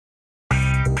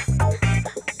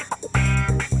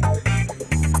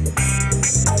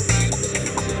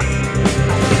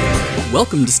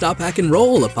Welcome to Stop, Hack, and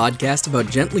Roll, a podcast about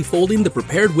gently folding the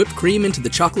prepared whipped cream into the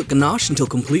chocolate ganache until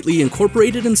completely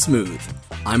incorporated and smooth.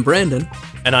 I'm Brandon.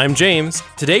 And I'm James.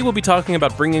 Today we'll be talking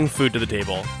about bringing food to the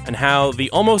table, and how the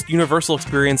almost universal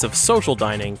experience of social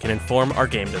dining can inform our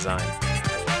game design.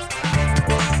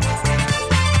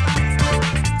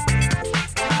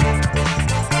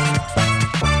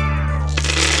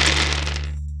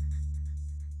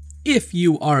 If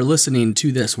you are listening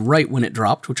to this right when it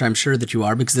dropped, which I'm sure that you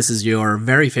are because this is your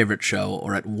very favorite show,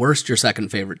 or at worst your second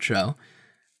favorite show,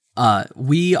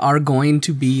 we are going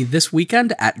to be this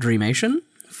weekend at Dreamation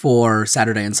for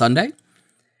Saturday and Sunday,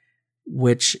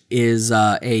 which is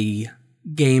a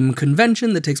game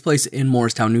convention that takes place in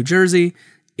Morristown, New Jersey.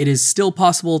 It is still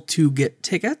possible to get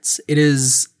tickets. It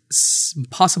is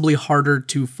possibly harder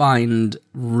to find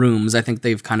rooms. I think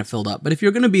they've kind of filled up. But if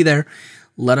you're going to be there,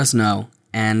 let us know.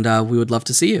 And we would love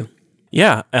to see you.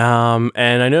 Yeah,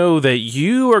 and I know that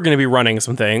you are going to be running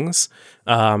some things,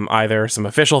 either some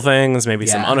official things, maybe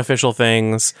some unofficial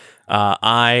things.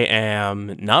 I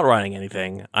am not running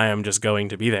anything. I am just going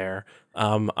to be there.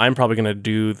 I'm probably going to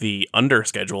do the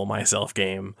under-schedule myself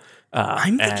game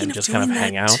I'm thinking and of just doing kind of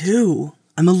hang that out. Too.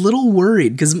 I'm a little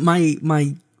worried because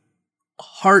my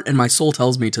heart and my soul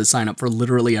tells me to sign up for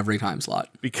literally every time slot.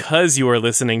 Because you are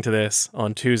listening to this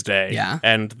on Tuesday,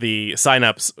 and the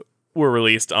signups were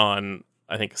released on,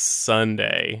 I think,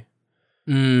 Sunday.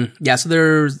 Yeah, so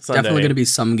there's definitely going to be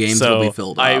some games that will be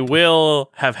filled up. I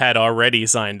will have had already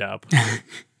signed up.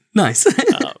 Nice.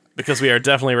 Because we are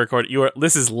definitely recording.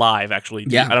 This is live, actually.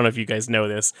 Yeah. I don't know if you guys know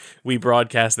this. We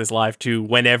broadcast this live to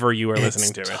whenever you are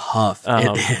listening to it. Tough.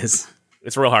 It is.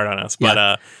 It's real hard on us.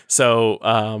 But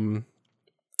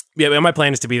yeah, my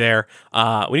plan is to be there.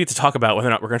 We need to talk about whether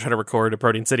or not we're going to try to record a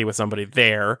Protein City with somebody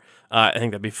there. I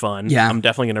think that'd be fun. Yeah. I'm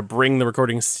definitely going to bring the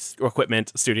recording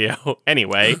equipment studio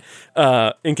anyway,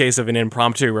 in case of an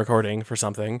impromptu recording for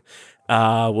something.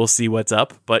 We'll see what's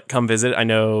up, but come visit. I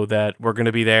know that we're going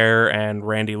to be there, and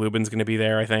Randy Lubin's going to be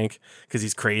there, I think, because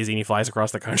he's crazy and he flies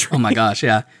across the country. Oh my gosh,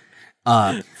 yeah.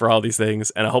 For all these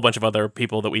things, and a whole bunch of other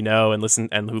people that we know and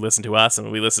who listen to us and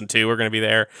we listen to are going to be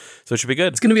there, so it should be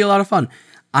good. It's going to be a lot of fun.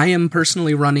 I am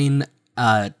personally running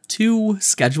 2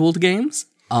 scheduled games.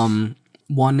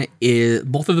 One is,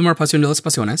 both of them are Pasión de las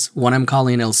Pasiones. One I'm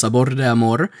calling El Sabor de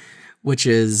Amor, which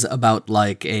is about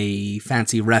like a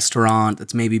fancy restaurant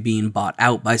that's maybe being bought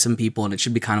out by some people, and it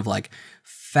should be kind of like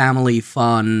family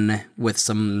fun with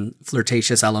some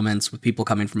flirtatious elements with people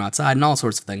coming from outside and all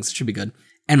sorts of things. It should be good.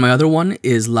 And my other one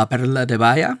is La Perla de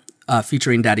Bahia,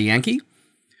 featuring Daddy Yankee,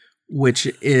 which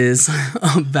is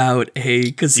about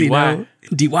a casino,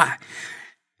 DY,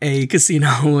 a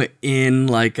casino in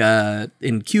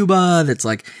in Cuba that's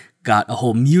like got a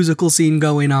whole musical scene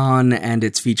going on, and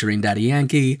it's featuring Daddy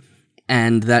Yankee,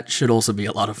 and that should also be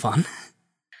a lot of fun.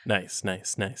 Nice.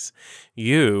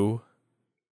 You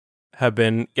have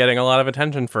been getting a lot of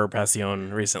attention for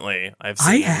Pasión recently.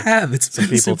 I have. It's been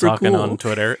people super talking cool on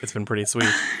Twitter. It's been pretty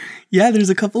sweet. Yeah, there's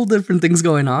a couple different things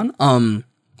going on.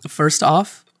 First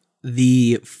off,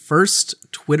 the first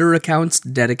Twitter accounts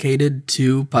dedicated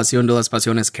to Pasión de las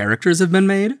Pasiones characters have been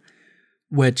made,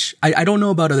 which I don't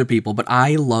know about other people, but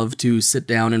I love to sit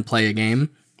down and play a game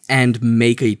and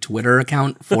make a Twitter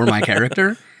account for my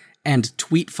character and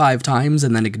tweet 5 times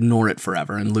and then ignore it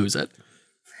forever and lose it.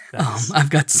 Nice. I've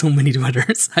got so many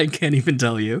Twitters, I can't even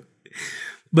tell you.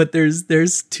 But there's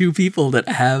 2 people that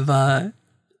have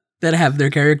their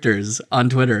characters on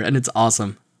Twitter, and it's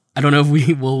awesome. I don't know if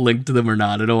we will link to them or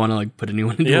not. I don't want to put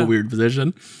anyone into a weird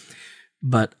position.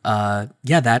 But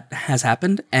that has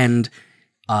happened. And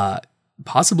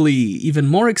possibly even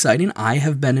more exciting, I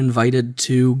have been invited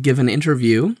to give an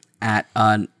interview at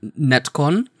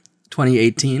NetCon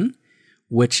 2018,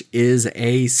 which is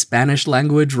a Spanish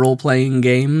language role-playing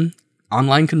game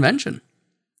online convention.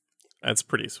 That's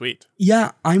pretty sweet.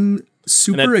 Yeah, I'm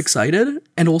super excited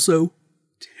and also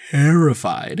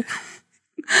terrified.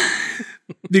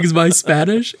 Because my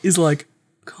Spanish is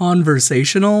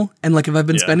conversational, and if I've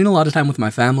been spending a lot of time with my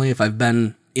family, if I've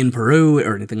been in Peru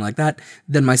or anything like that,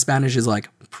 then my Spanish is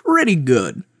pretty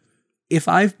good. If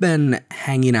I've been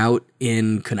hanging out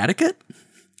in Connecticut,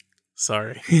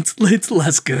 sorry, it's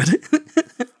less good.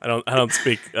 I don't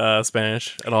speak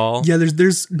Spanish at all. Yeah,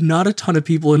 there's not a ton of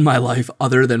people in my life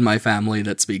other than my family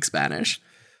that speak Spanish.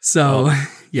 So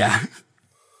yeah, I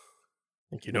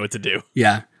think you know what to do.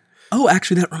 Yeah. Oh,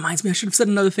 actually, that reminds me. I should have said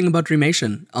another thing about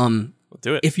Dreamation. We'll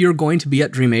do it. If you're going to be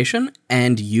at Dreamation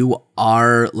and you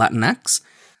are Latinx,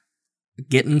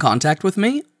 get in contact with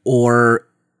me, or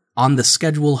on the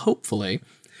schedule, hopefully,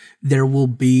 there will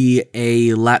be a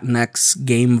Latinx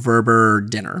Game Verber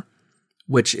dinner,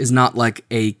 which is not like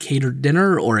a catered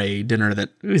dinner or a dinner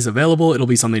that is available. It'll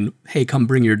be something, hey, come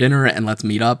bring your dinner and let's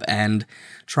meet up and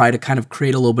try to kind of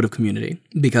create a little bit of community,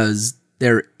 because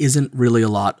there isn't really a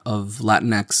lot of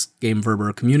Latinx Game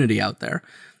Verber community out there.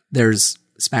 There's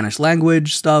Spanish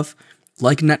language stuff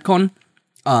like Netcon,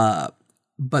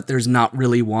 but there's not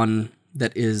really one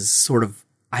that is sort of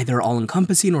either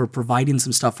all-encompassing or providing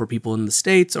some stuff for people in the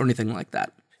States or anything like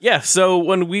that. Yeah, so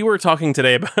when we were talking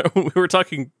today about, we were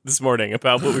talking this morning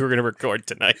about what we were going to record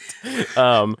tonight.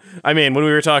 When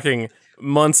we were talking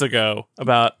months ago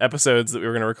about episodes that we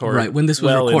were going to record. Right, when this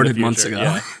was recorded months ago.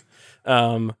 Yeah.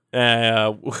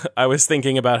 I was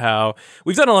thinking about how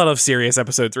we've done a lot of serious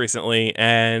episodes recently,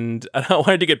 and I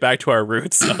wanted to get back to our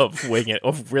roots of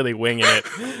really winging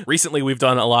it. Recently, we've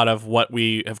done a lot of what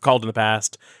we have called in the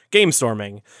past game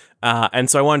storming. And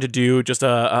so I wanted to do just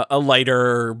a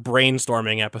lighter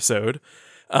brainstorming episode.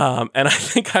 And I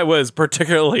think I was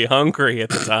particularly hungry at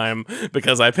the time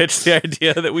because I pitched the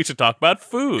idea that we should talk about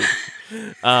food.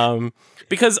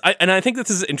 Because I think this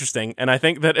is interesting, and I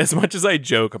think that as much as I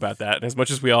joke about that, and as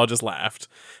much as we all just laughed,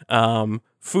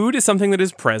 food is something that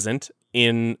is present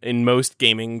in most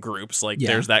gaming groups. Like,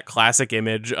 there's that classic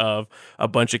image of a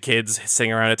bunch of kids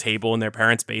sitting around a table in their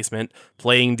parents' basement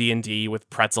playing D&D with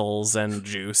pretzels and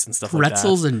juice and stuff like that.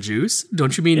 Pretzels and juice?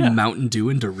 Don't you mean Mountain Dew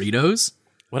and Doritos?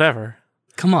 Whatever.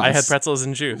 Come on. I had pretzels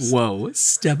and juice. Whoa,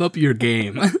 step up your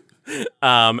game.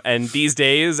 And these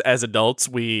days, as adults,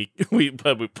 we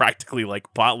practically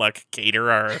like potluck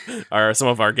cater our some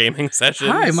of our gaming sessions.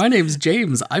 Hi, my name's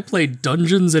James. I played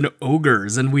Dungeons and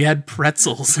Ogres, and we had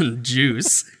pretzels and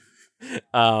juice.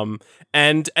 And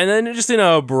then just in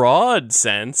a broad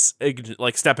sense,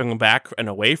 like stepping back and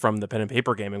away from the pen and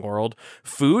paper gaming world,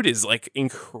 food is like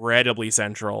incredibly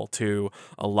central to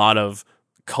a lot of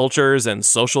cultures and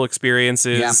social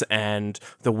experiences, and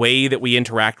the way that we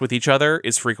interact with each other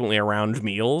is frequently around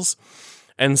meals.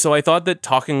 And so I thought that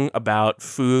talking about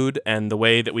food and the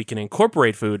way that we can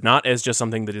incorporate food, not as just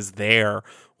something that is there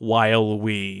while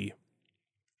we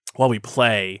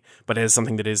play, but as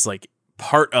something that is like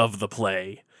part of the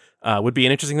play, would be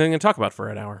an interesting thing to talk about for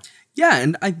an hour. Yeah,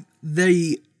 and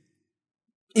the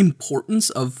importance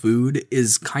of food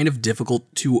is kind of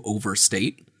difficult to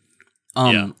overstate.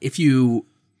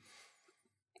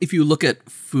 If you look at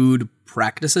food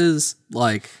practices,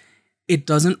 like, it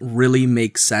doesn't really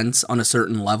make sense on a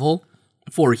certain level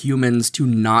for humans to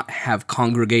not have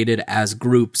congregated as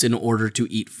groups in order to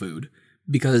eat food.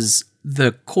 Because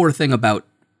the core thing about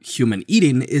human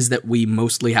eating is that we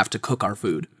mostly have to cook our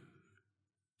food.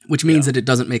 Which means that it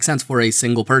doesn't make sense for a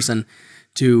single person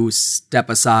to step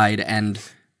aside and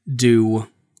do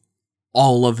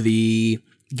all of the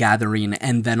gathering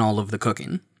and then all of the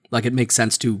cooking. Like, it makes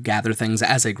sense to gather things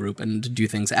as a group and do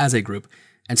things as a group.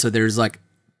 And so there's like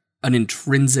an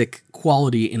intrinsic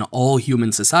quality in all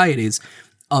human societies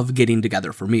of getting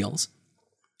together for meals.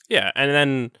 Yeah,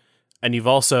 and you've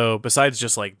also, besides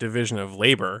just like division of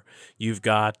labor, you've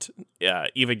got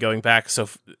even going back to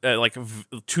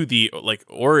the like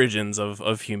origins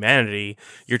of humanity.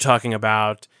 You're talking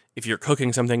about, if you're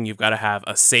cooking something, you've got to have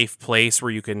a safe place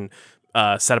where you can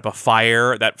set up a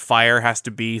fire. That fire has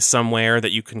to be somewhere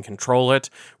that you can control it,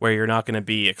 where you're not going to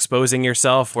be exposing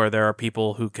yourself, where there are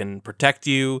people who can protect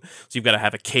you. So you've got to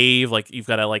have a cave, like you've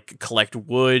got to like collect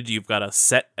wood, you've got to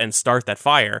set and start that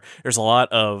fire. There's a lot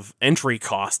of entry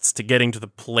costs to getting to the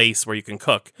place where you can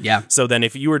cook. Yeah. So then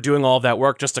if you were doing all of that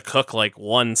work just to cook like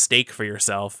one steak for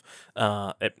yourself,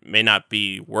 it may not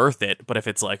be worth it. But if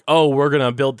it's like, oh, we're going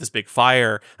to build this big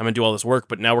fire, I'm going to do all this work,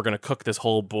 but now we're going to cook this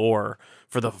whole boar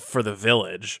for the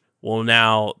village, well,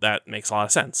 now that makes a lot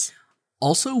of sense.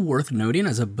 Also worth noting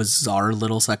as a bizarre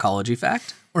little psychology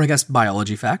fact, or I guess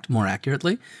biology fact, more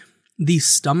accurately, the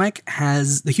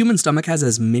human stomach has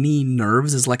as many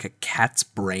nerves as like a cat's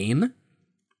brain,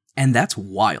 and that's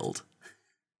wild.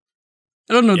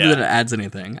 I don't know that it adds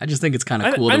anything. I just think it's kind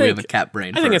of cool that we have a cat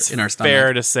brain in our stomach. I think it's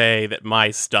fair to say that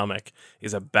my stomach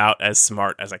is about as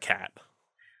smart as a cat.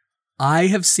 I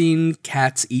have seen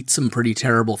cats eat some pretty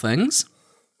terrible things.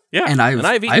 Yeah, and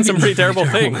I've eaten some pretty terrible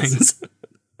things.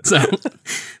 So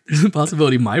there's a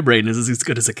possibility my brain is as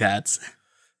good as a cat's.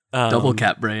 Double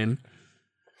cat brain.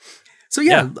 So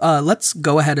let's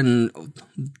go ahead and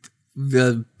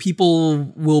the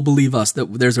people will believe us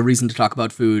that there's a reason to talk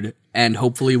about food, and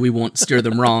hopefully we won't steer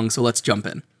them wrong. So let's jump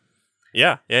in.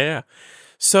 Yeah.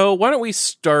 So why don't we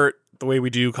start the way we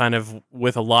do kind of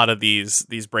with a lot of these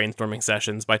brainstorming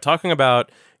sessions by talking about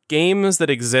games that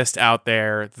exist out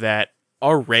there that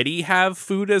already have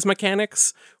food as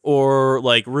mechanics, or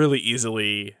like really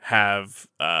easily have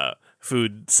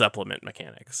food supplement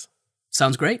mechanics.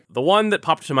 Sounds great. The one that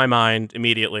popped to my mind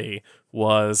immediately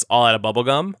was All Out of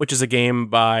Bubblegum, which is a game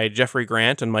by Jeffrey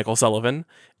Grant and Michael Sullivan,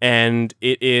 and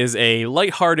it is a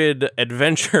lighthearted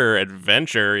adventure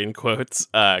in quotes,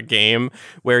 game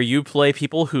where you play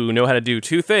people who know how to do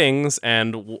two things,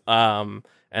 and one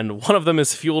of them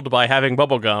is fueled by having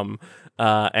bubblegum,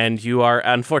 and you are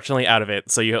unfortunately out of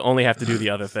it, so you only have to do the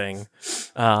other thing.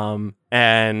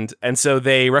 And so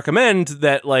they recommend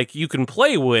that like you can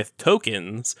play with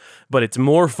tokens, but it's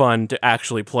more fun to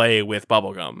actually play with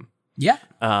bubblegum. Yeah.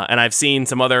 And I've seen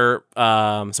some other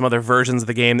versions of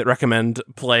the game that recommend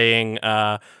playing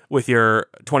with your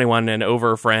 21 and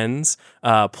over friends,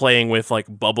 playing with like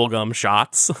bubblegum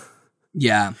shots.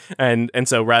 Yeah. And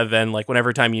so rather than like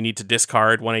whenever time you need to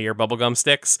discard one of your bubblegum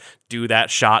sticks, do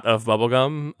that shot of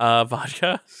bubblegum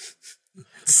vodka.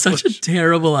 Such a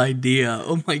terrible idea.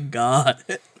 Oh my god.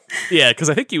 Yeah, because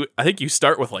I think you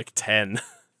start with like 10.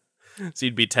 So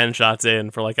you'd be 10 shots in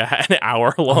for like an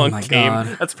hour long game.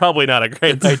 God. That's probably not a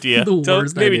great idea.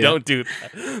 Maybe don't do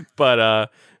that.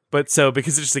 But so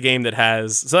because it's just a game that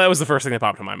has, so that was the first thing that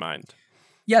popped in my mind.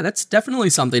 Yeah, that's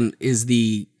definitely something, is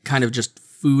the kind of just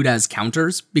food as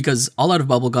counters, because All Out of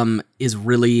Bubblegum is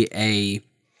really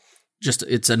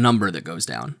it's a number that goes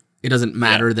down. It doesn't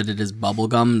matter that it is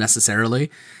bubblegum necessarily,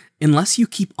 unless you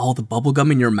keep all the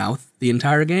bubblegum in your mouth the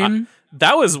entire game.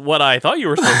 That was what I thought you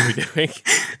were supposed to be doing.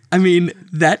 I mean,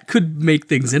 that could make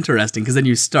things interesting, because then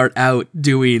you start out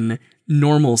doing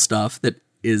normal stuff that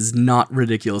is not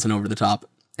ridiculous and over the top,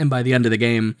 and by the end of the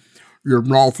game, your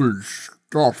mouth is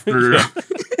stuffed.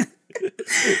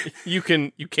 You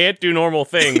can't do normal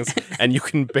things, and you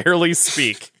can barely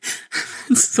speak.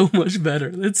 It's so much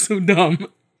better. That's so dumb.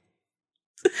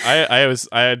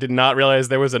 I did not realize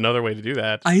there was another way to do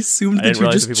that. I assumed that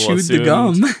you just chewed the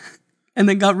gum and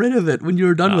then got rid of it when you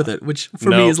were done with it, which for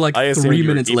me is like 3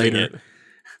 minutes later. It.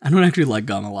 I don't actually like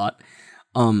gum a lot.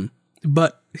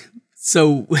 But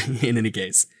so in any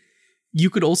case, you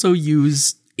could also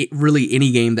use really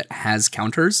any game that has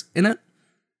counters in it.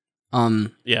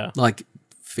 Like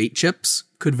Fate chips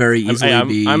could very easily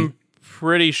be. I'm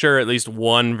pretty sure at least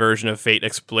one version of Fate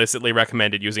explicitly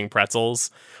recommended using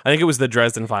pretzels. I think it was the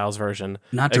Dresden Files version.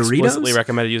 Not Doritos? Explicitly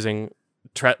recommended using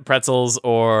pretzels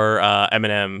or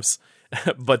M&Ms,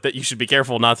 but that you should be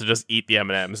careful not to just eat the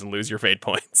M&Ms and lose your Fate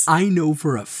points. I know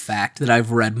for a fact that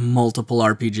I've read multiple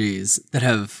RPGs that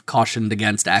have cautioned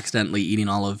against accidentally eating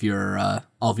all of your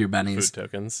bennies. Food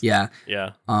tokens. Yeah.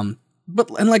 Yeah.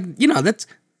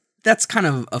 That's kind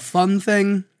of a fun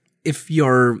thing if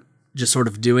you're just sort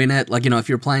of doing it. Like, if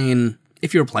you're playing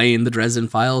the Dresden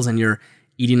Files and you're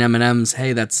eating M&Ms,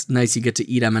 hey, that's nice, you get to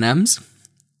eat M&Ms.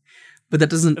 But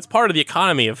that doesn't... It's part of the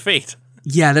economy of Fate.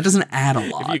 Yeah, that doesn't add a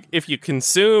lot. If you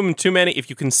consume too many, if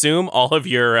you consume all of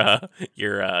your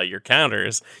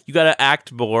counters, you got to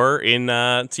act more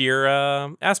to your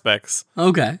aspects.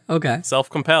 Okay.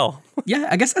 Self-compel. Yeah,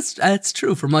 I guess that's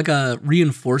true from like a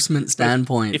reinforcement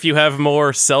standpoint. If you have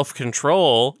more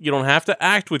self-control, you don't have to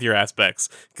act with your aspects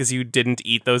because you didn't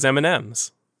eat those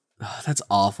M&Ms. Oh, that's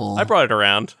awful. I brought it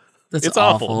around. It's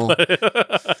awful.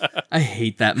 I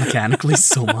hate that mechanically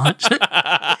so much.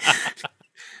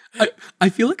 I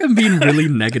feel like I'm being really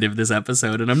negative this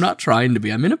episode, and I'm not trying to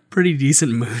be. I'm in a pretty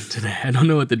decent mood today. I don't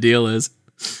know what the deal is.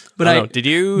 But did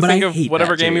you think of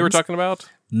whatever game you were talking about?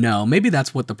 No, maybe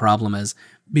that's what the problem is.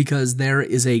 Because there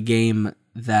is a game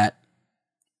that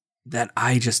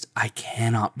I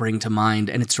cannot bring to mind,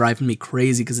 and it's driving me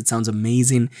crazy because it sounds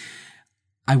amazing.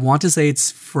 I want to say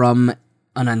it's from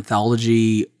an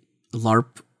anthology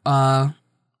LARP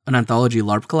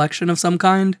collection of some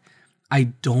kind. I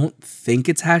don't think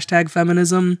it's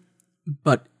 #feminism,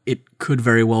 but it could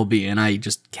very well be, and I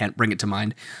just can't bring it to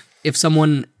mind. If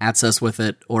someone ats us with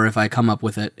it, or if I come up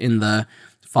with it in the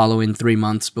following 3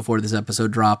 months before this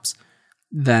episode drops,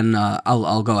 then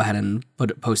I'll go ahead and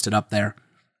post it up there.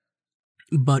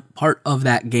 But part of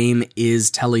that game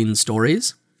is telling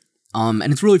stories, and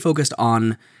it's really focused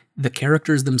on the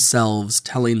characters themselves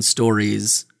telling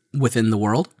stories within the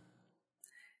world.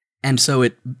 And so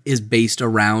it is based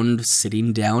around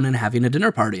sitting down and having a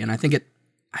dinner party. And I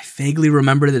vaguely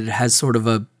remember that it has sort of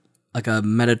a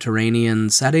Mediterranean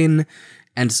setting.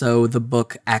 And so the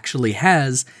book actually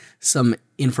has some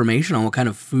information on what kind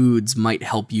of foods might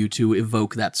help you to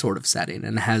evoke that sort of setting,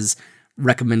 and has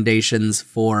recommendations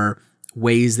for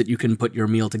ways that you can put your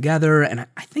meal together. And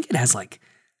I think it has like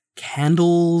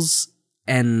candles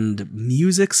and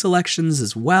music selections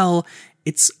as well.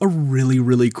 It's a really,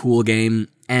 really cool game,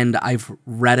 and I've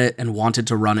read it and wanted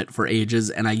to run it for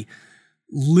ages, and I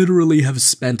literally have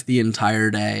spent the entire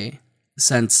day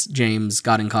since James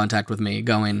got in contact with me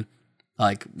going,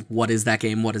 Like, what is that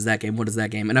game? What is that game? What is that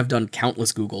game? And I've done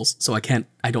countless Googles, so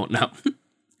I don't know.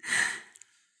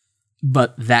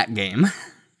 But that game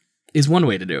is one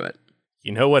way to do it.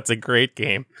 You know what's a great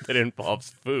game that involves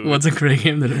food? What's a great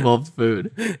game that involves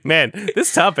food? Man,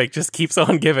 this topic just keeps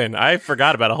on giving. I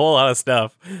forgot about a whole lot of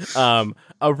stuff.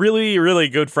 A really, really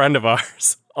good friend of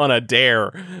ours on a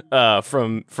dare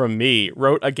from me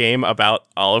wrote a game about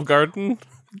Olive Garden.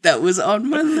 That was on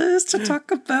my list to talk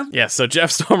about. Yeah, so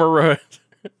Jeff Stormer wrote.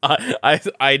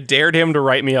 I dared him to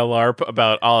write me a LARP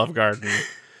about Olive Garden,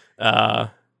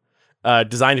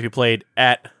 designed to be played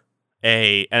at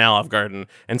an Olive Garden.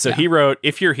 And so he wrote,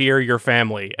 "If you're here, your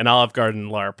family," an Olive Garden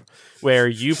LARP, where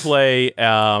you play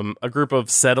a group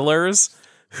of settlers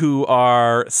who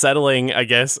are settling, I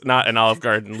guess, not an Olive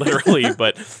Garden literally,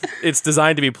 but it's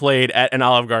designed to be played at an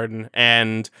Olive Garden.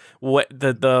 And what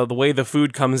the way the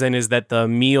food comes in is that the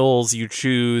meals you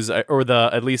choose, or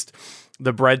at least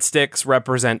the breadsticks,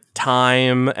 represent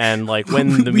time, and like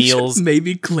when the meals. Should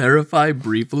maybe clarify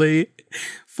briefly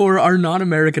for our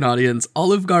non-American audience.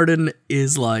 Olive Garden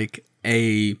is like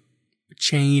a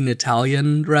chain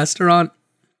Italian restaurant,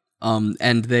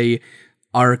 and they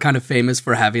are kind of famous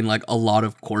for having like a lot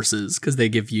of courses because they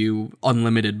give you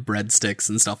unlimited breadsticks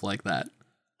and stuff like that.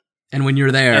 And when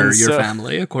you're there, your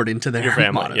family, according to their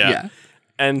family, motto. Yeah.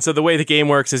 And so the way the game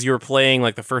works is you're playing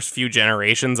like the first few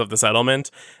generations of the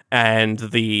settlement, and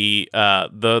the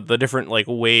different like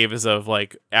waves of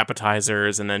like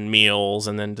appetizers and then meals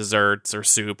and then desserts or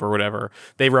soup or whatever.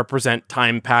 They represent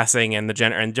time passing and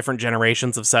and different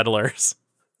generations of settlers.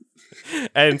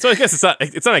 And so I guess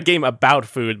it's not a game about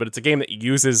food, but it's a game that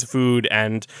uses food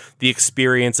and the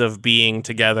experience of being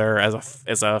together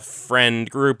as a friend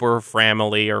group or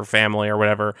family or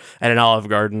whatever at an Olive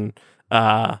Garden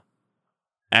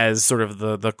as sort of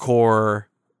the core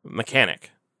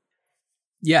mechanic.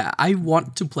 Yeah, I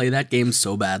want to play that game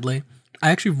so badly.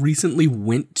 I actually recently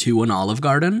went to an Olive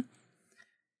Garden,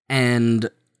 and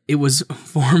it was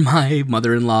for my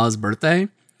mother-in-law's birthday.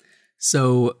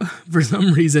 So for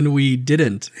some reason we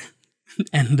didn't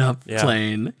end up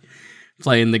playing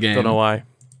the game. Don't know why.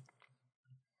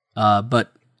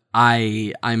 But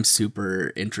I'm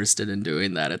super interested in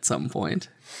doing that at some point.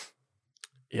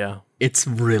 Yeah. It's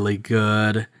really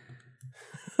good.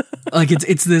 Like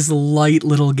it's this light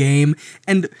little game.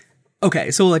 And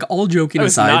okay, so like all joking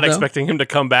aside, I was not expecting him to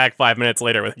come back 5 minutes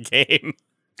later with a game.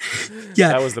 Yeah,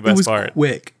 that was the best part.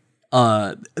 Quick.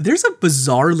 There's a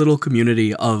bizarre little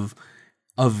community of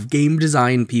game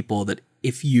design people that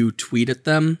if you tweet at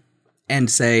them and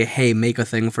say, "Hey, make a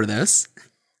thing for this,"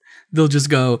 they'll just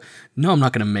go, "No, I'm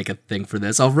not going to make a thing for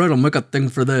this. All right, I'll make a thing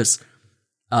for this."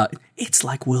 It's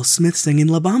like Will Smith singing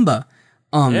La Bamba.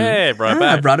 Hey, brought it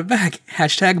back. I brought it back.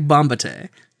 Hashtag Bombate.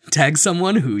 Tag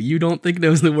someone who you don't think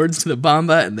knows the words to the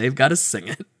Bamba, and they've got to sing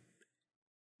it.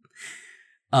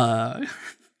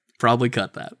 Probably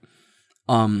cut that.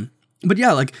 But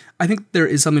yeah, like I think there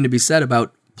is something to be said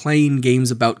about playing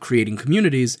games about creating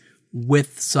communities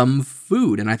with some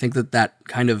food, and I think that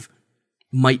kind of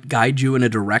might guide you in a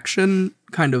direction,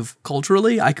 kind of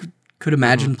culturally. I could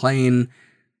imagine playing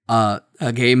a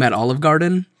game at Olive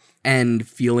Garden and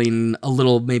feeling a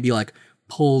little maybe like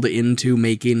pulled into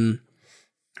making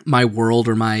my world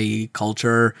or my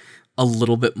culture a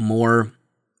little bit more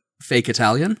fake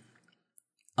Italian.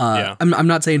 I'm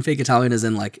not saying fake Italian as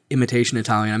in like imitation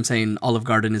Italian. I'm saying Olive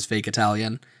Garden is fake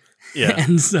Italian. Yeah.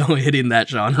 And so hitting that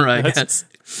genre, I guess.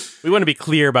 We want to be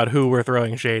clear about who we're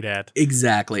throwing shade at.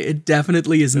 Exactly. It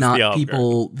definitely is not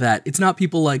people that... It's not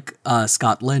people like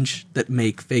Scott Lynch that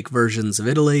make fake versions of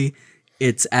Italy.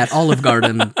 It's at Olive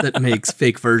Garden that makes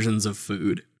fake versions of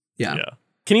food. Yeah.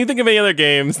 Can you think of any other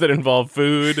games that involve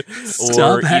food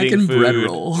Stop hacking bread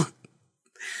roll.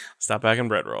 Stop hacking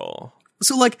bread roll.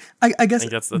 So, like, I guess... I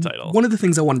think that's the title. One of the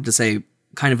things I wanted to say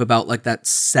kind of about, like, that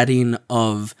setting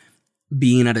of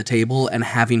being at a table and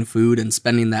having food and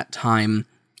spending that time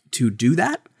to do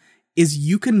that is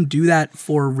you can do that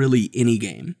for really any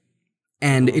game.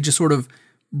 And it just sort of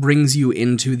brings you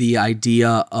into the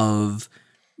idea of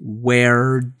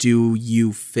where do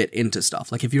you fit into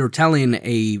stuff. Like if you're telling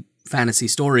a fantasy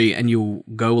story and you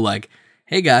go like,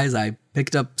 "Hey guys, I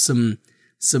picked up some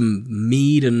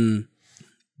meat and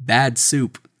bad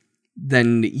soup,"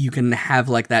 then you can have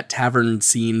like that tavern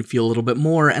scene feel a little bit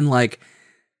more, and like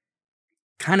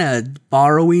kind of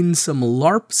borrowing some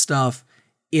LARP stuff.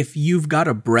 If you've got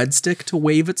a breadstick to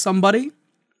wave at somebody,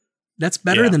 that's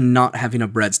better than not having a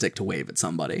breadstick to wave at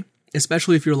somebody,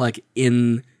 especially if you're like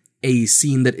in a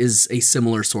scene that is a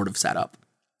similar sort of setup.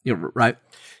 You know, right?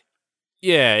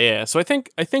 Yeah. So I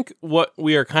think what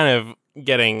we are kind of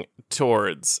getting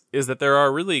towards is that there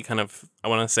are really kind of, I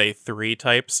want to say, 3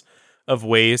 types of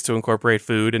ways to incorporate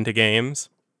food into games.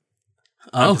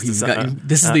 Oh,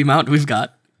 this is the amount we've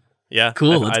got. Yeah.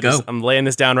 Cool, let's go. I'm laying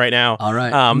this down right now. All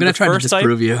right. I'm going to try to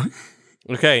disprove you.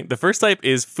 Okay, the first type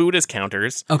is food as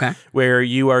counters. Okay. Where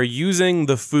you are using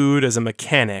the food as a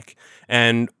mechanic,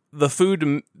 and the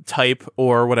food type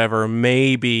or whatever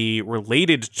may be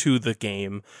related to the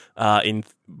game,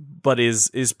 but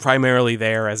is primarily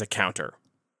there as a counter.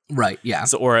 Right, yeah.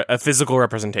 So, or a physical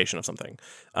representation of something.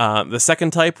 The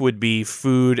second type would be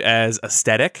food as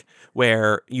aesthetic,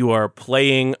 where you are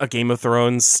playing a Game of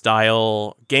Thrones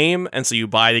style game, and so you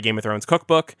buy the Game of Thrones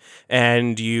cookbook,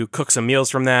 and you cook some meals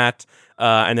from that,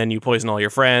 and then you poison all your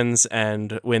friends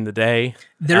and win the day.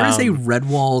 There is a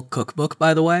Redwall cookbook,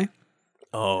 by the way.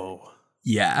 Oh.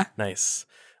 Yeah. Nice.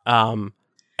 And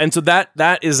so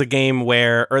that is a game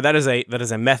where, or that is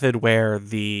a method where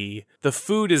the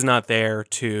food is not there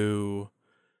to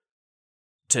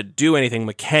do anything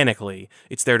mechanically.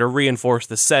 It's there to reinforce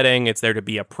the setting. It's there to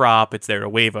be a prop. It's there to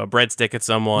wave a breadstick at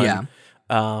someone. Yeah.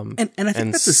 And I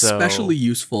think that's especially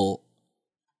useful.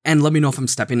 And let me know if I'm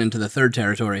stepping into the third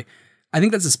territory. I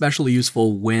think that's especially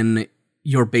useful when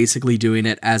you're basically doing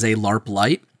it as a LARP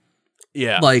light.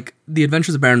 Yeah. Like The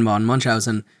Adventures of Baron von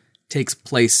Munchausen takes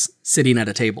place sitting at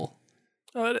a table.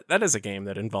 Oh, that is a game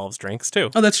that involves drinks too.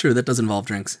 Oh, that's true. That does involve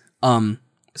drinks.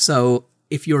 So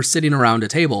if you're sitting around a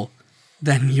table,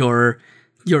 then you're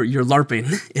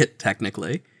LARPing it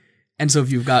technically. And so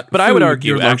if you've got but food, I would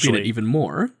argue you're LARPing actually it even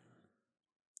more.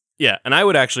 Yeah, and I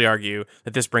would actually argue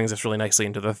that this brings us really nicely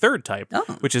into the third type,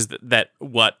 which is that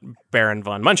what Baron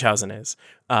von Munchausen is,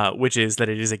 which is that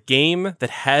it is a game that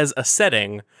has a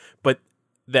setting, but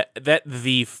that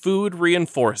the food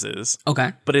reinforces,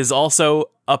 but is also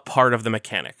a part of the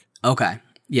mechanic. Okay,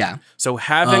 yeah. So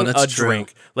having a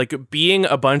drink, like being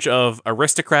a bunch of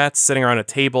aristocrats sitting around a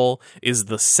table, is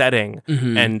the setting,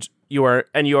 and you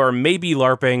are maybe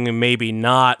LARPing, maybe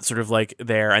not, sort of like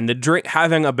there, and the drink,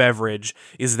 having a beverage,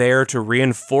 is there to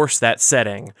reinforce that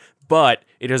setting, but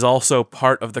it is also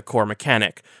part of the core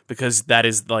mechanic, because that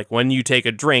is like when you take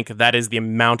a drink, that is the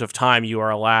amount of time you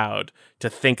are allowed to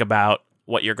think about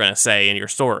what you're going to say in your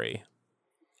story.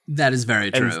 That is very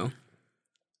true.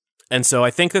 And so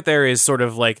I think that there is sort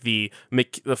of like the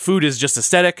food is just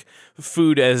aesthetic,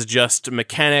 food as just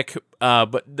mechanic,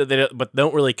 but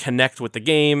don't really connect with the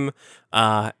game.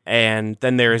 And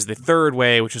then there is the third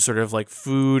way, which is sort of like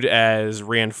food as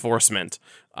reinforcement,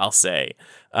 I'll say.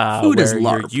 Food as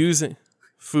LARP. You're using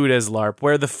food as LARP,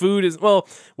 where the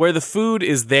food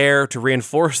is there to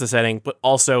reinforce the setting, but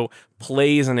also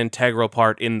plays an integral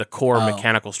part in the core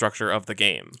mechanical structure of the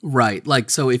game. Right. Like,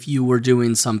 so if you were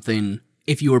doing something...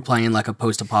 If you were playing like a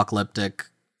post-apocalyptic,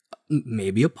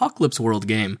 maybe Apocalypse World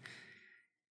game,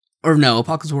 or no,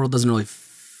 Apocalypse World doesn't really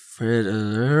fit.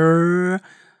 I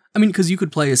mean, because you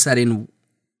could play a setting,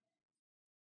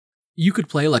 you could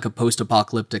play like a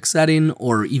post-apocalyptic setting,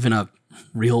 or even a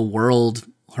real-world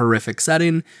horrific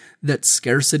setting that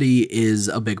scarcity is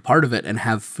a big part of it, and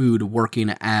have food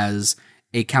working as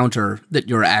a counter that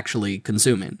you're actually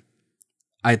consuming.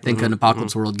 I think an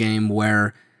Apocalypse World game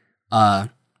where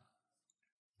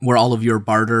all of your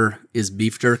barter is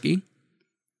beef jerky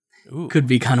could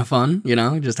be kind of fun, you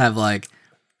know? Just have like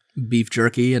beef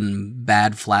jerky and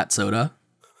bad flat soda.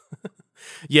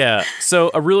 Yeah,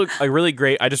 so a really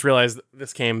great, I just realized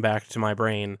this came back to my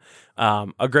brain.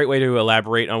 A great way to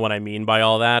elaborate on what I mean by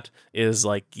all that is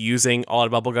like using All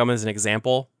Out Bubblegum as an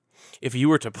example. If you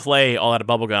were to play All Out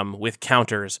Bubblegum with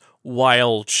counters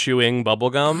while chewing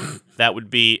bubblegum, that would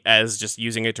be as just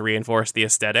using it to reinforce the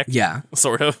aesthetic. Yeah.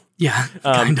 Sort of. Yeah,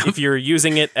 kind of. If you're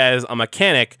using it as a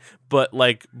mechanic, but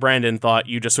like Brandon thought,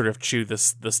 you just sort of chew the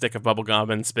stick of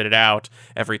bubblegum and spit it out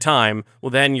every time, well,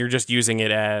 then you're just using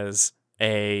it as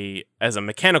a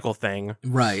mechanical thing.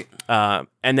 Right.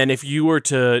 And then if you were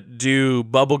to do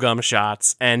bubblegum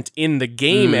shots, and in the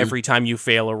game, every time you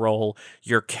fail a roll,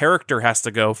 your character has to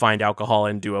go find alcohol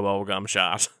and do a bubblegum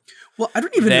shot. Well, I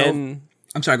don't even know.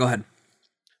 I'm sorry, go ahead.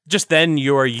 Just then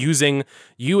you and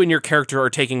your character are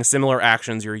taking similar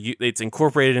actions. It's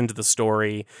incorporated into the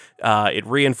story. It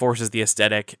reinforces the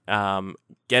aesthetic.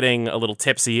 Getting a little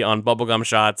tipsy on bubblegum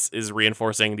shots is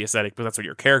reinforcing the aesthetic, but that's what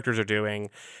your characters are doing.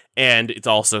 And it's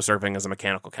also serving as a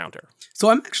mechanical counter. So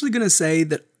I'm actually going to say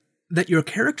that your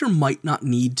character might not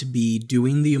need to be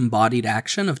doing the embodied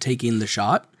action of taking the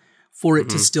shot for it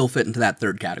to still fit into that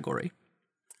third category.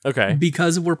 Okay.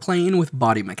 Because we're playing with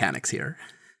body mechanics here,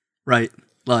 right?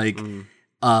 Like,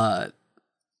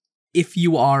 if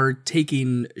you are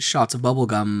taking shots of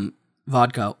bubblegum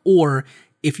vodka, or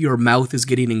if your mouth is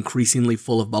getting increasingly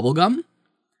full of bubblegum,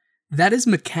 that is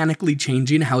mechanically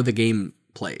changing how the game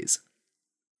plays.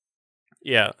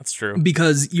 Yeah, that's true.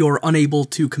 Because you're unable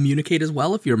to communicate as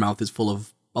well if your mouth is full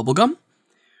of bubblegum,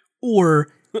 or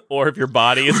if your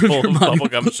body is full of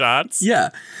bubblegum shots. Yeah.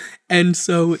 And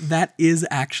so that is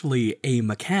actually a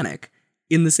mechanic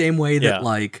in the same way that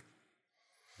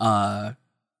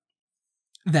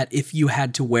that if you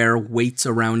had to wear weights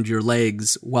around your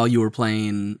legs while you were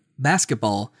playing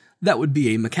basketball, that would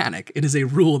be a mechanic. It is a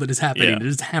rule that is happening. Yeah. It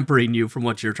is hampering you from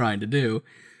what you're trying to do,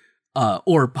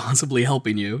 or possibly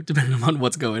helping you, depending on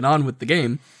what's going on with the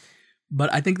game.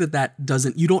 But I think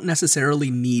that you don't necessarily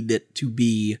need it to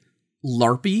be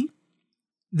LARPy,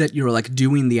 that you're like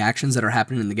doing the actions that are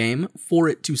happening in the game, for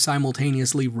it to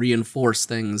simultaneously reinforce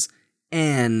things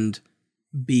and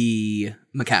be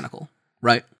mechanical,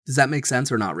 right? Does that make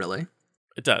sense or not really?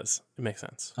 It does. It makes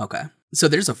sense. Okay. So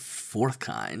there's a fourth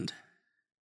kind.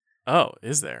 Oh,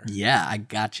 is there? Yeah, I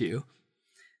got you.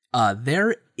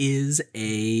 There is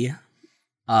a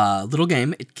little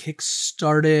game. It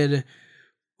kickstarted...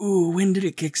 Ooh, when did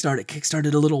it kickstart? It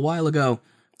kickstarted a little while ago,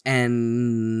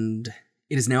 and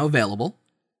it is now available.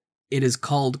 It is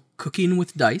called Cooking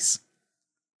with Dice,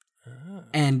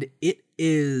 and it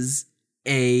is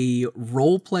a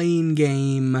role-playing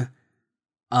game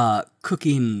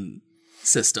cooking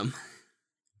system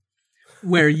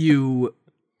where you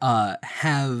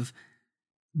have...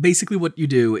 Basically what you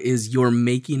do is you're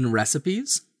making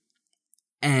recipes,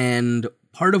 and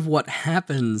part of what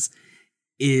happens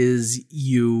is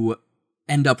you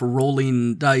end up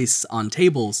rolling dice on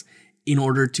tables in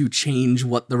order to change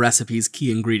what the recipe's key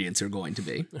ingredients are going to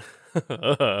be.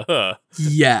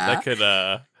 Yeah.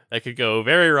 That could go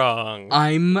very wrong.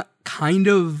 I'm kind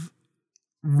of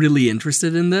really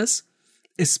interested in this,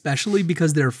 especially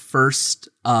because their first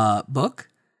book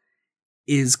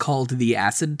is called The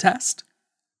Acid Test,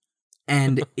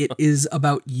 and it is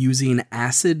about using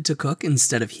acid to cook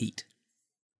instead of heat.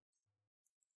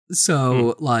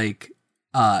 So,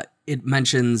 it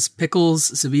mentions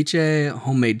pickles, ceviche,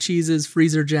 homemade cheeses,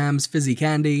 freezer jams, fizzy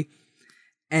candy,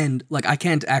 and, I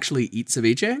can't actually eat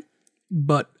ceviche,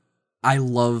 but I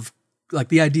love,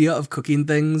 the idea of cooking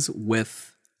things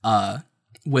with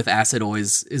acid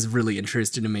always is really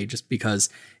interesting to me, just because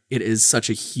it is such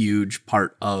a huge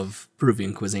part of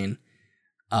Peruvian cuisine.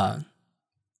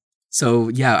 So,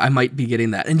 yeah, I might be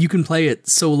getting that. And you can play it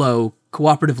solo,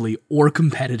 cooperatively, or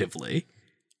competitively.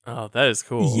 Oh, that is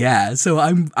cool. Yeah, so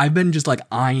I've been just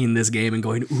eyeing this game and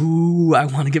going, ooh, I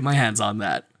want to get my hands on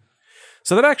that.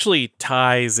 So that actually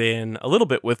ties in a little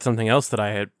bit with something else that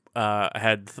I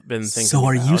had been thinking. So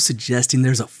are you suggesting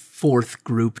there's a fourth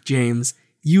group, James?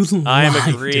 You lied to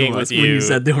us when you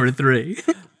said there were three.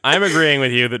 I'm agreeing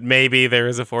with you that maybe there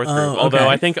is a fourth group. Okay. Although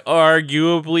I think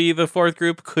arguably the fourth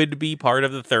group could be part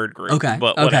of the third group. Okay.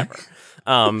 But whatever.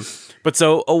 But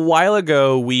so a while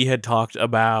ago we had talked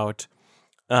about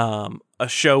a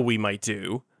show we might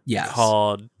do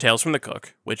called Tales from the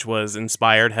Cook, which was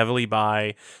inspired heavily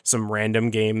by some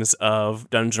random games of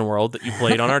Dungeon World that you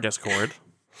played on our Discord.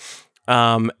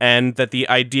 And that the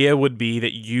idea would be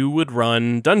that you would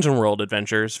run Dungeon World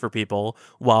adventures for people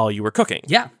while you were cooking.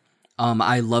 Yeah.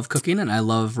 I love cooking and I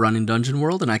love running Dungeon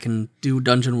World, and I can do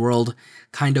Dungeon World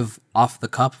kind of off the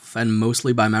cuff and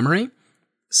mostly by memory.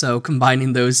 So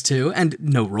combining those two, and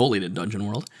no rolling in Dungeon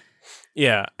World.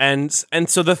 Yeah, and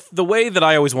so the way that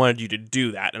I always wanted you to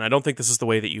do that, and I don't think this is the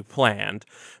way that you planned,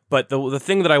 but the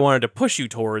thing that I wanted to push you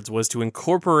towards was to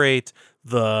incorporate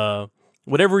the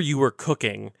whatever you were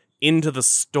cooking into the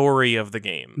story of the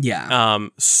game. Yeah.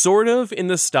 Sort of in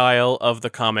the style of the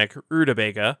comic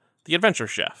Rutabaga, the Adventure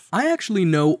Chef. I actually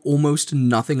know almost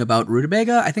nothing about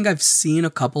Rutabaga. I think I've seen a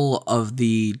couple of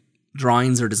the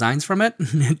drawings or designs from it.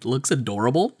 It looks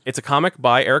adorable. It's a comic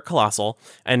by Eric Colossal,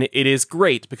 and it is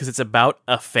great because it's about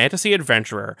a fantasy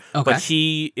adventurer, but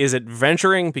he is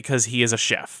adventuring because he is a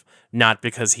chef, not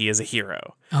because he is a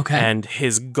hero. Okay. And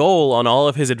his goal on all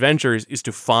of his adventures is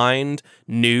to find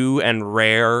new and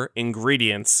rare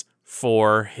ingredients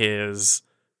for his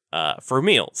for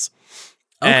meals.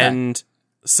 Okay. And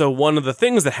so one of the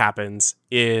things that happens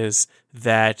is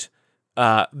that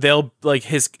they'll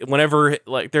whenever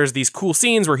there's these cool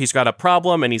scenes where he's got a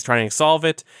problem and he's trying to solve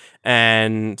it,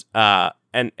 and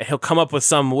he'll come up with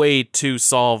some way to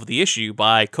solve the issue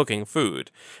by cooking food,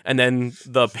 and then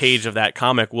the page of that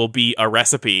comic will be a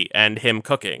recipe and him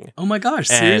cooking. Oh my gosh,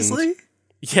 seriously?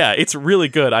 Yeah, it's really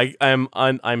good.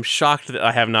 I'm shocked that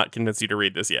I have not convinced you to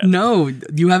read this yet. No,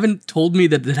 you haven't told me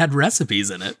that it had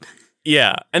recipes in it.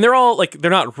 Yeah, and they're all like, they're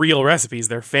not real recipes,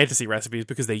 they're fantasy recipes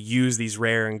because they use these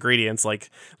rare ingredients like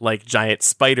giant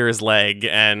spider's leg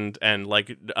and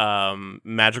like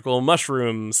magical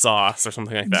mushroom sauce or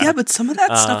something like that. Yeah, but some of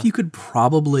that stuff you could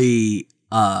probably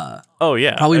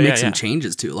make some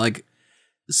changes to. Like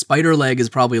spider leg is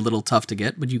probably a little tough to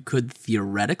get, but you could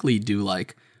theoretically do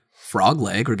like frog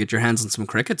leg or get your hands on some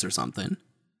crickets or something.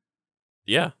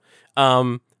 Yeah.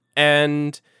 And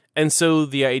so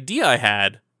the idea I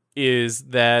had is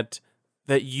that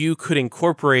you could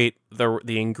incorporate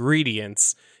the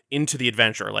ingredients into the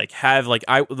adventure. Like have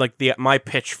my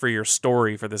pitch for your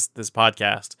story for this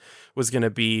podcast was going to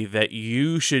be that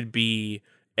you should be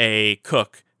a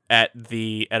cook at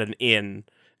an inn,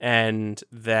 and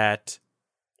that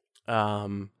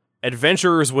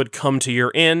adventurers would come to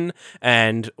your inn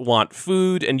and want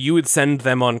food, and you would send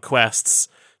them on quests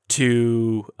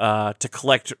to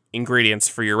collect ingredients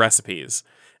for your recipes,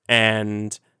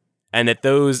 and that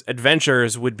those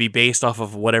adventures would be based off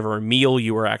of whatever meal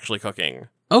you were actually cooking.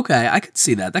 Okay, I could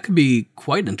see that. That could be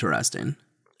quite interesting.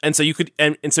 And so you could,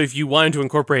 and so if you wanted to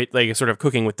incorporate like a sort of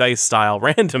cooking with dice style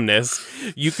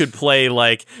randomness, you could play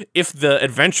like, if the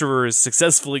adventurers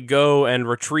successfully go and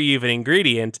retrieve an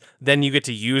ingredient, then you get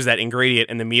to use that ingredient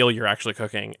in the meal you're actually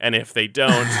cooking. And if they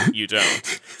don't, you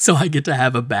don't. So I get to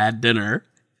have a bad dinner.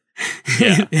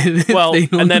 Yeah. Well,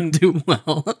 and then do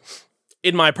well.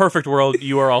 In my perfect world,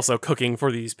 you are also cooking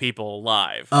for these people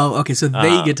live. Oh, okay. So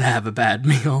they get to have a bad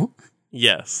meal.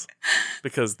 Yes,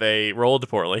 because they rolled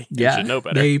poorly. Yeah, should know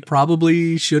better. They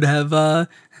probably should have.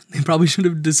 They probably should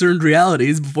have discerned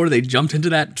realities before they jumped into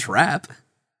that trap.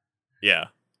 Yeah.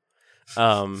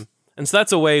 And so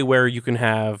that's a way where you can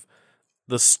have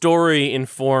the story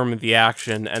inform the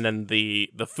action, and then the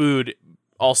food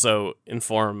also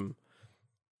inform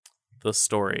the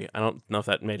story. I don't know if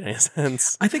that made any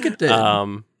sense. I think it did.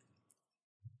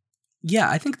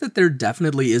 Yeah, I think that there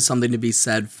definitely is something to be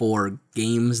said for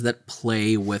games that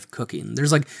play with cooking.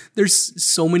 There's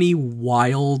so many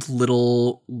wild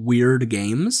little weird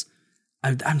games.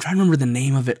 I'm trying to remember the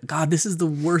name of it. God, this is the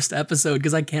worst episode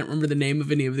because I can't remember the name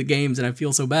of any of the games and I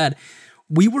feel so bad.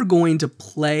 We were going to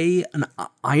play an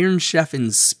Iron Chef in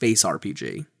Space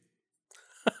RPG.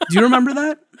 Do you remember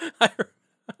that?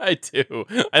 I do.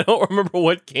 I don't remember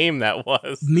what game that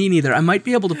was. Me neither. I might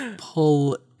be able to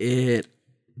pull it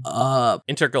up.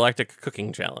 Intergalactic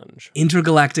Cooking Challenge.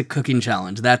 Intergalactic Cooking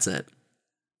Challenge. That's it.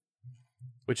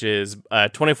 Which is a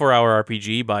 24-hour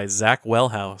RPG by Zach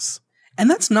Wellhouse. And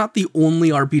that's not the only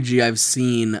RPG I've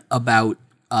seen about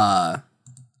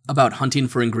hunting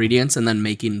for ingredients and then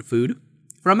making food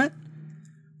from it.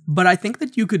 But I think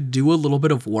that you could do a little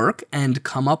bit of work and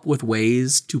come up with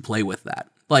ways to play with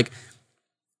that. Like,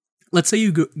 let's say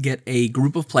you get a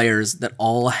group of players that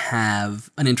all have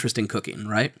an interest in cooking,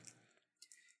 right?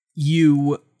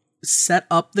 You set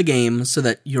up the game so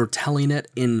that you're telling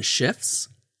it in shifts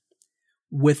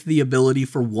with the ability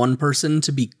for one person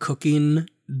to be cooking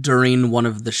during one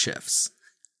of the shifts,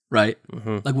 right?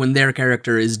 Mm-hmm. Like when their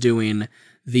character is doing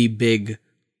the big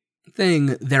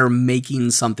thing, they're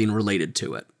making something related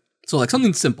to it. So like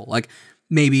something simple, like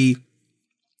maybe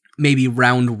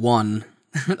round one,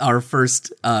 our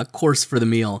first course for the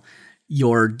meal,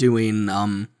 you're doing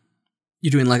like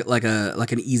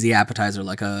an easy appetizer,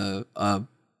 like a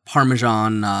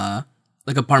parmesan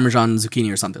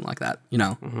zucchini or something like that, you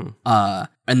know. Mm-hmm.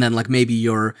 And then like maybe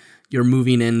you're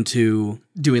moving into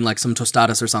doing like some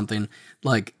tostadas or something,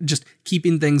 like just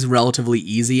keeping things relatively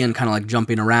easy and kind of like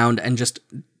jumping around and just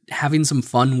having some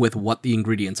fun with what the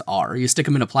ingredients are. You stick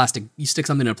something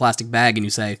in a plastic bag and you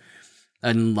say,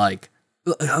 and like,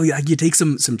 oh yeah, you take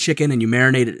some chicken and you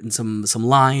marinate it in some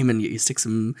lime and you stick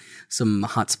some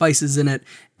hot spices in it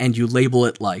and you label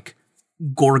it like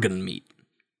Gorgon meat.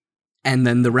 And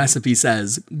then the recipe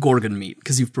says Gorgon meat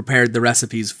because you've prepared the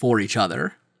recipes for each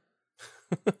other.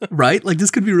 Right? Like this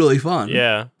could be really fun.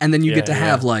 Yeah. And then you get to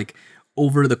have like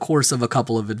over the course of a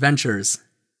couple of adventures,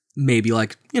 maybe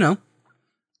like,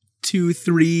 2,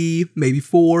 3, maybe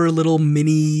 4 little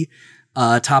mini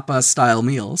tapas style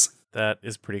meals. That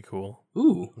is pretty cool.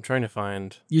 Ooh. I'm trying to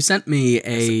find... You sent me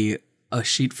a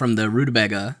sheet from the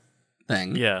Rutabaga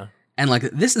thing. Yeah. And like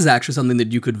this is actually something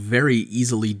that you could very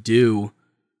easily do.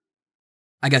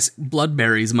 I guess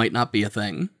bloodberries might not be a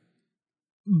thing,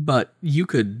 but you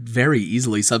could very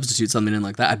easily substitute something in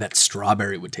like that. I bet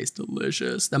strawberry would taste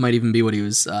delicious. That might even be what he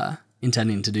was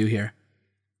intending to do here.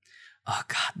 Oh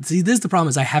God. See, this is the problem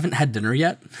is I haven't had dinner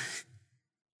yet.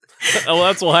 Oh,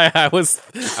 that's why I was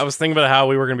thinking about how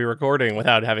we were going to be recording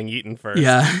without having eaten first.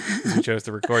 Yeah. We chose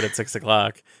to record at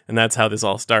 6:00, and that's how this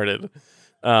all started.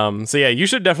 So yeah, you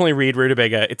should definitely read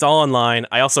Rutabaga. It's all online.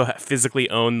 I also physically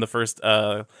own the first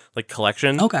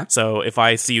collection. Okay. So if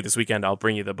I see you this weekend, I'll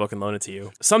bring you the book and loan it to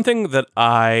you. Something that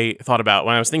I thought about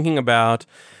when I was thinking about.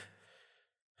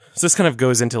 So this kind of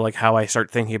goes into like how I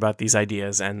start thinking about these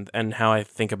ideas and how I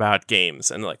think about games.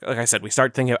 And like I said, I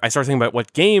start thinking about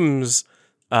what games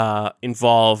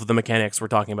involve the mechanics we're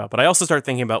talking about, but I also start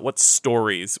thinking about what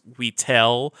stories we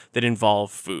tell that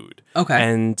involve food. Okay.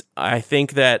 And I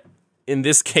think that in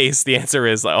this case, the answer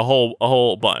is a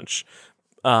whole bunch.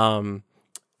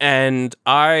 And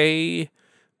I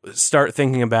started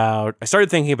thinking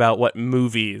about what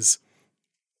movies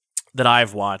that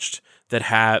I've watched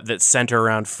that center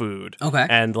around food. Okay.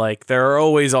 And like there are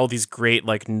always all these great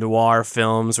like noir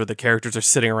films where the characters are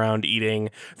sitting around eating.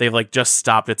 They've like just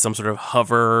stopped at some sort of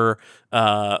hover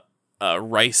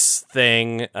rice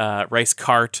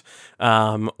cart,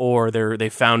 or they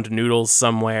found noodles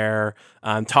somewhere,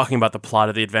 talking about the plot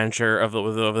of the adventure of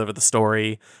the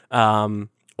story.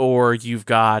 Or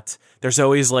there's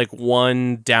always like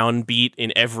one downbeat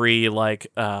in every like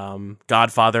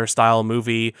Godfather style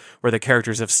movie where the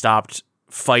characters have stopped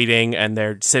fighting and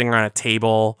they're sitting around a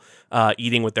table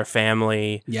eating with their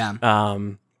family. Yeah.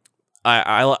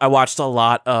 I watched a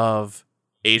lot of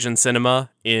Asian cinema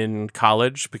in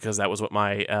college because that was what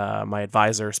my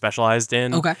advisor specialized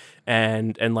in. Okay.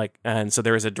 And so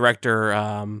there was a director,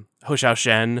 Ho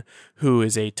Xiaoshen, who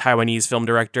is a Taiwanese film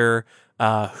director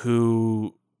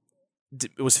who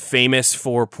was famous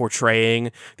for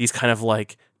portraying these kind of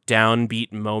like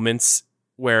downbeat moments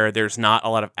where there's not a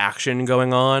lot of action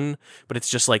going on, but it's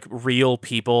just like real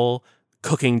people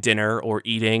cooking dinner or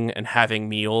eating and having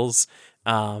meals.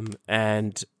 And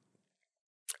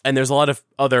there's a lot of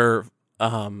other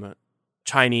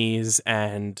Chinese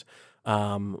and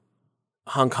Hong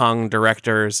Kong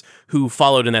directors who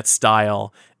followed in that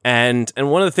style. And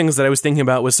one of the things that I was thinking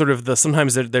about was sort of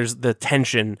sometimes there's the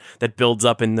tension that builds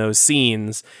up in those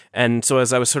scenes. And so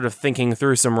as I was sort of thinking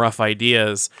through some rough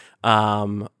ideas,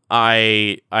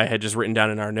 I had just written down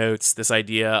in our notes this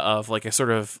idea of like a sort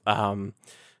of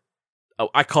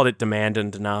I called it demand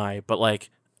and deny, but like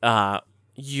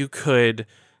you could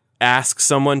ask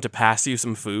someone to pass you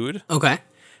some food. Okay.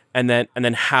 And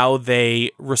then how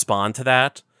they respond to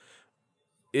that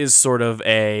is sort of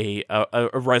a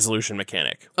resolution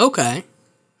mechanic. Okay.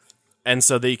 And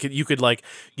so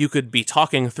you could be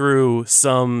talking through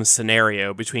some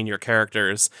scenario between your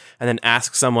characters and then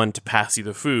ask someone to pass you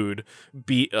the food,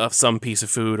 be some piece of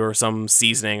food or some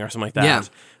seasoning or something like that.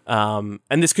 Yeah.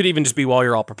 And this could even just be while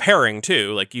you're all preparing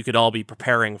too. Like you could all be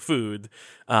preparing food,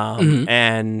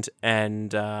 and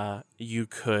you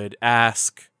could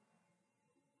ask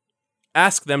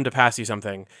them to pass you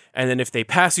something, and then if they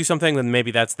pass you something, then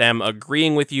maybe that's them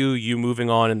agreeing with you moving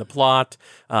on in the plot,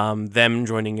 them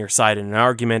joining your side in an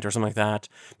argument or something like that.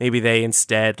 Maybe they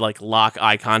instead like lock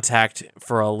eye contact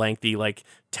for a lengthy like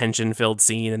tension-filled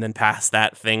scene and then pass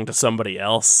that thing to somebody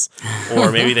else.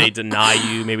 Or maybe they deny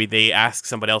you, maybe they ask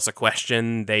somebody else a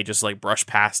question, they just like brush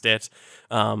past it.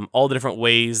 All the different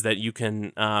ways that you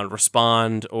can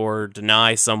respond or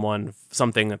deny someone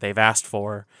something that they've asked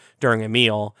for during a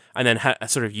meal, and then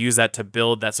sort of use that to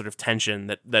build that sort of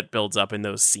tension that builds up in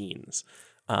those scenes.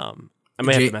 I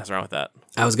may have to mess around with that.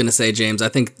 I was going to say, James, I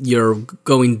think you're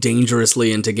going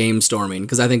dangerously into game storming,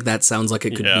 because I think that sounds like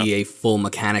it could be a full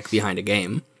mechanic behind a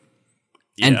game.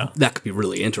 Yeah. And that could be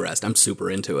really interesting. I'm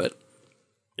super into it.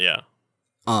 Yeah.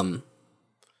 And,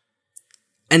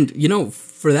 you know,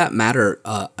 for that matter,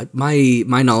 my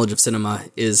knowledge of cinema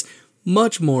is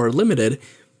much more limited,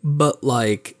 but,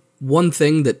 like, one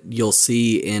thing that you'll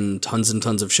see in tons and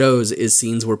tons of shows is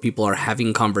scenes where people are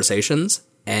having conversations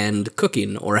and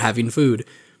cooking or having food.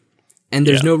 And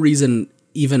there's no reason,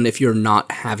 even if you're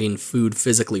not having food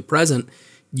physically present,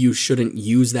 you shouldn't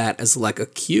use that as like a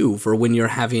cue for when you're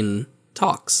having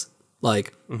talks.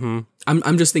 Like,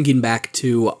 I'm just thinking back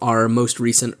to our most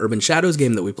recent Urban Shadows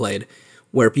game that we played,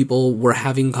 where people were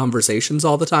having conversations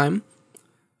all the time.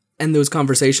 And those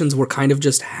conversations were kind of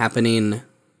just happening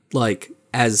like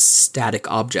as static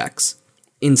objects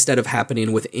instead of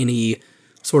happening with any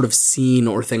sort of scene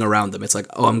or thing around them. It's like,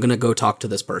 oh, I'm going to go talk to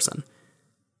this person.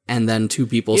 And then two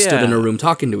people stood in a room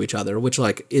talking to each other, which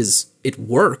like it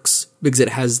works because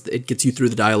it gets you through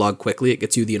the dialogue quickly. It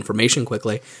gets you the information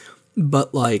quickly.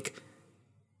 But like,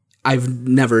 I've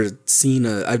never seen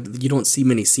you don't see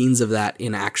many scenes of that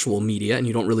in actual media, and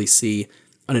you don't really see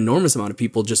an enormous amount of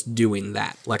people just doing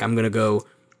that. Like, I'm going to go,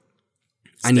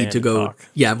 I need to go, talk.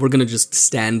 Yeah, we're going to just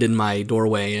stand in my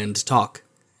doorway and talk,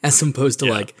 as opposed to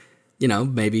like, you know,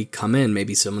 maybe come in,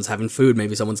 maybe someone's having food,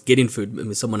 maybe someone's getting food,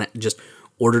 maybe someone just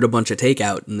ordered a bunch of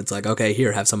takeout and it's like, okay,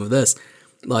 here, have some of this.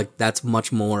 Like, that's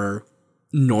much more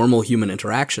normal human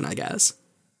interaction, I guess.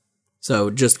 So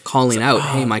just calling out,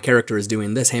 hey, my character is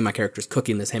doing this, hey, my character's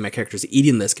cooking this, hey, my character's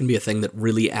eating this, can be a thing that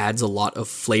really adds a lot of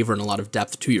flavor and a lot of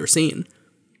depth to your scene.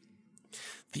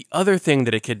 The other thing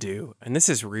that it could do, and this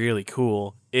is really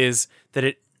cool, is that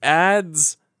it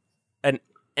adds an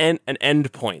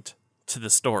end point to the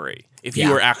story if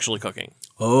you are actually cooking.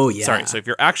 Oh, yeah. Sorry, so if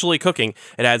you're actually cooking,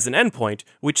 it adds an endpoint,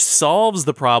 which solves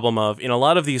the problem of, in a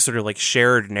lot of these sort of like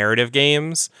shared narrative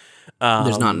games...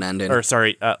 there's not an ending. Or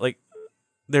sorry,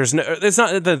 there's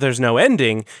not that there's no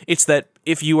ending, it's that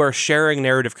if you are sharing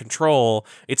narrative control,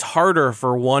 it's harder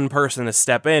for one person to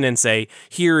step in and say,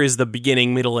 here is the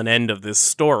beginning, middle, and end of this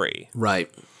story.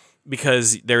 Right.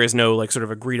 Because there is no like sort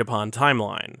of agreed upon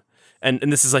timeline. And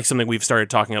this is like something we've started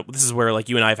talking about. This is where like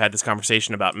you and I have had this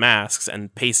conversation about masks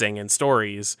and pacing and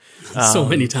stories so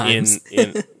many times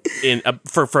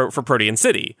for Protean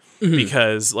City,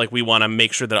 because like we want to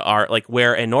make sure that our like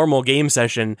where a normal game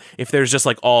session, if there's just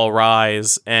like all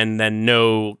rise and then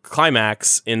no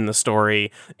climax in the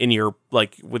story in your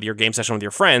like with your game session with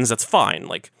your friends, that's fine.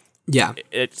 Like yeah,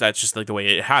 that's just like the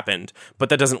way it happened. But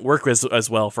that doesn't work as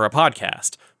well for a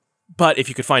podcast. But if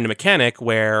you could find a mechanic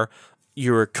where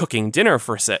you're cooking dinner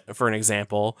for an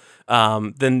example,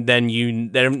 then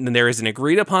there is an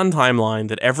agreed upon timeline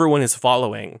that everyone is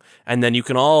following, and then you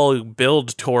can all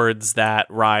build towards that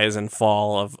rise and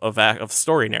fall of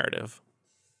story narrative.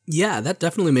 Yeah, that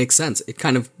definitely makes sense. It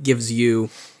kind of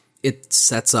it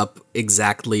sets up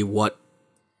exactly what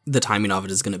the timing of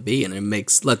it is going to be, and it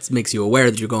makes you aware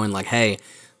that you're going like, hey,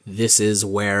 this is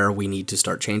where we need to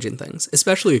start changing things,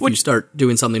 especially if you start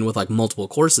doing something with like multiple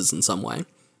courses in some way.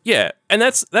 Yeah, and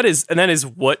that is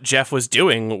what Jeff was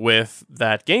doing with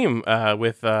that game,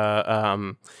 with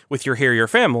your Hear Your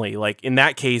Family. Like in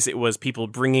that case, it was people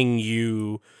bringing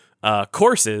you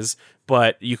courses,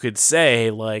 but you could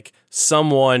say like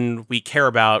someone we care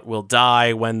about will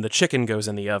die when the chicken goes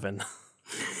in the oven,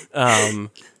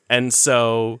 and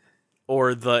so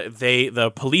or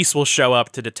the police will show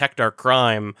up to detect our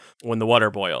crime when the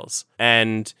water boils,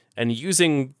 and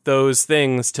using those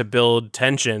things to build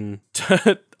tension.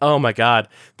 Oh my God.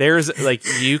 There's like,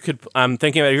 I'm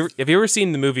thinking about, have you ever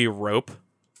seen the movie Rope?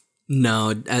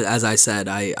 No, as I said,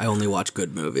 I only watch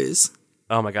good movies.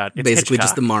 Oh my God. It's basically Hitchcock.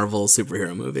 Just the Marvel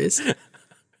superhero movies.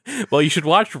 Well, you should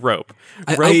watch Rope.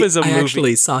 Rope is a movie. I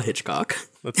actually saw Hitchcock.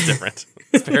 That's different.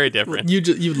 It's very different. You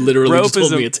literally just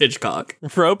told me it's Hitchcock.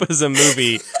 Rope is a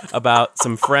movie about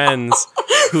some friends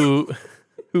who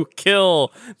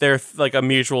kill their like a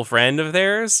mutual friend of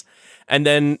theirs. And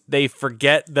then they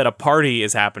forget that a party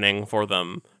is happening for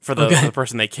them, for the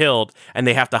person they killed, and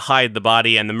they have to hide the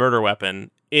body and the murder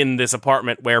weapon in this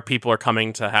apartment where people are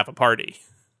coming to have a party.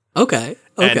 Okay.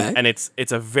 And it's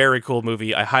a very cool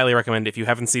movie. I highly recommend, if you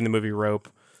haven't seen the movie Rope,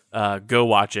 go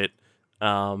watch it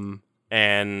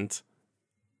and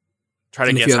try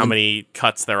to guess how many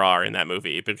cuts there are in that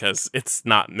movie, because it's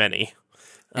not many.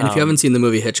 And if you haven't seen the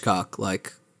movie Hitchcock,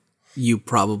 like, you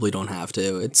probably don't have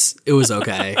to. It was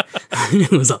okay. It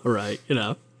was all right, you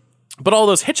know. But all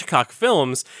those Hitchcock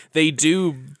films, they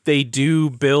do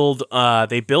build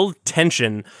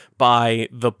tension by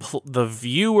the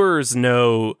viewers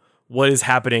know what is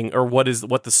happening or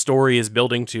what the story is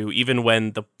building to, even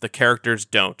when the characters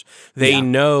don't. They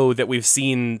know that we've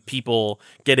seen people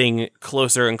getting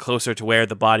closer and closer to where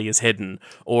the body is hidden,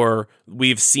 or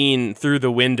we've seen through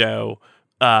the window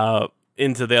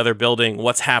into the other building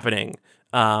what's happening,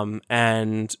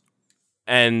 and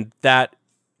that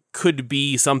could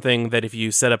be something that if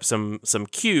you set up some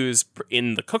cues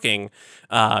in the cooking,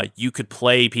 you could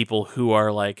play people who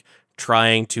are like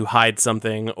trying to hide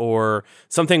something, or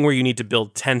something where you need to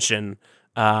build tension,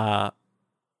 where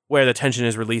the tension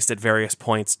is released at various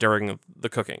points during the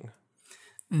cooking.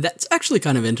 That's actually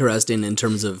kind of interesting in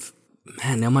terms of,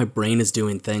 man, now my brain is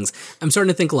doing things. I'm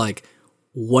starting to think like,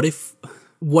 what if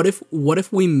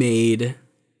we made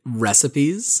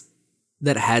recipes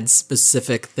that had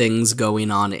specific things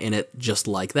going on in it just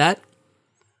like that,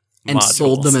 and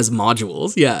sold them as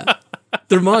modules? Yeah.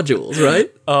 They're modules,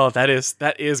 right? Oh, that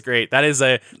is great. That is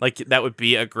that would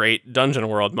be a great Dungeon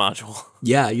World module.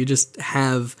 Yeah, you just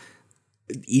have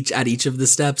at each of the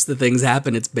steps the things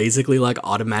happen. It's basically like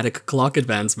automatic clock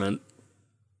advancement.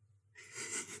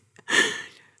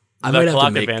 The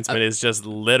clock advancement is just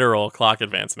literal clock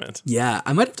advancement. Yeah,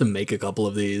 I might have to make a couple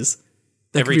of these.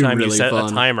 Every time you set a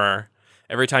timer,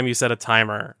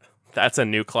 that's a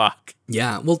new clock.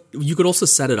 Yeah, well, you could also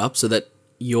set it up so that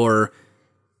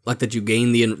you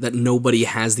gain that nobody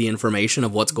has the information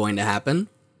of what's going to happen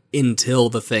until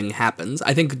the thing happens.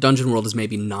 I think Dungeon World is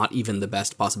maybe not even the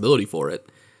best possibility for it.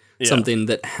 Yeah. Something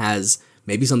that has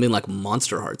maybe something like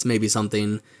Monster Hearts, maybe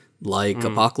something like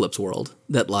Apocalypse World,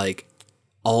 that like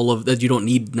all of that you don't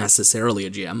need necessarily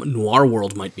a GM. Noir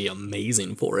World might be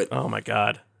amazing for it. Oh my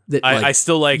god. That, I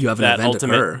still like you have an that event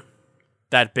ultimate, occur.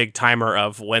 that big timer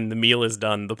of when the meal is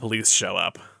done, the police show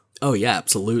up. Oh yeah,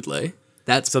 absolutely.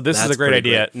 So this is a great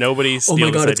idea. Great. Nobody steals Oh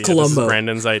my god, this it's idea. This Columbo. is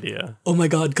Brandon's idea. Oh my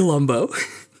god, Columbo.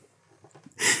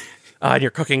 And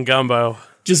you're cooking gumbo.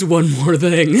 Just one more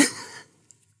thing.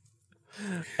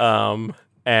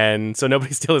 And so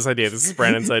nobody steal this idea. This is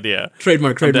Brandon's idea.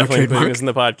 Trademark, I'm definitely trademark. putting this in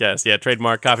the podcast. Yeah,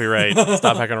 trademark, copyright,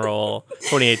 Stop Hack and Roll,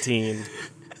 2018.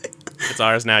 It's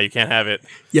ours now. You can't have it.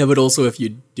 Yeah, but also if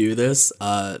you do this,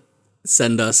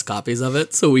 send us copies of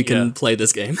it so we can play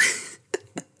this game.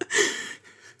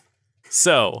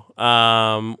 So,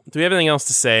 do we have anything else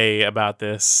to say about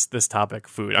this topic,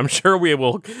 food? I'm sure we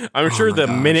will. I'm sure the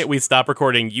minute we stop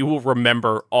recording, you will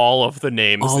remember all of the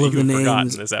names All that of you've the forgotten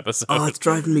names. this episode. Oh, it's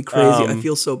driving me crazy. I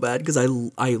feel so bad because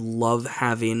I love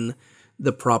having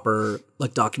the proper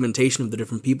like documentation of the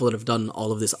different people that have done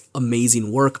all of this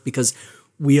amazing work, because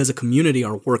we as a community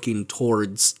are working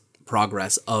towards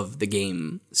progress of the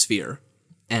game sphere.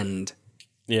 And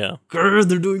Yeah. grr,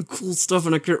 they're doing cool stuff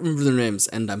and I can't remember their names,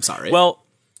 and I'm sorry. Well,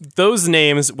 those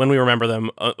names, when we remember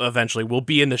them eventually, will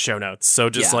be in the show notes. So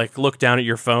just like look down at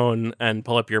your phone and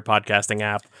pull up your podcasting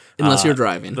app. Unless you're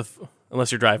driving.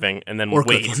 Unless you're driving, and then Or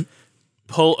wait. cooking.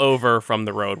 Pull over from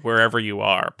the road, wherever you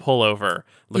are. Pull over.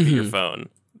 Look at your phone.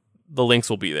 The links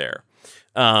will be there.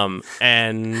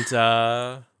 And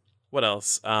what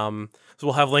else? So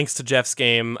we'll have links to Jeff's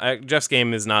game. Jeff's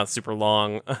game is not super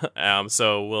long,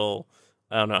 so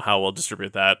I don't know how we'll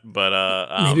distribute that, but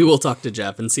maybe we'll talk to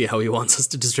Jeff and see how he wants us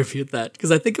to distribute that,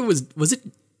 because I think it was it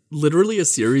literally a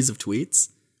series of tweets?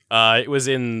 it was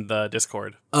in the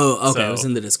Discord. Oh, okay, So- it was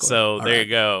in the Discord. So All there right.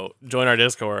 you go. Join our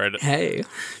Discord. Hey,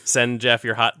 Send Jeff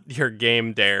your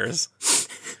game dares.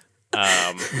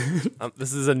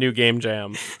 This is a new game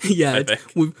jam. yeah, I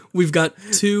think. we've got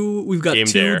two Game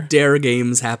two Dare. dare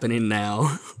games happening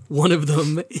now. One of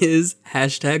them is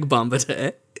hashtag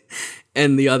Bombate,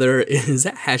 and the other is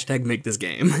hashtag Make This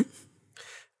Game.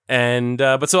 And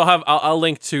but so I'll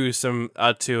link to some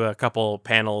to a couple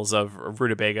panels of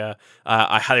Rutabaga.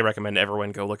 I highly recommend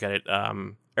everyone go look at it.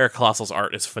 Eric Colossal's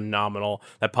art is phenomenal.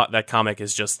 That comic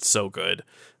is just so good.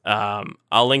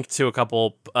 I'll link to a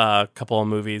couple of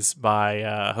movies by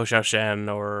Ho Xiao Shen,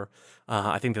 or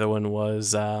I think the other one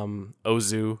was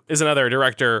Ozu. Is another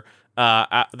director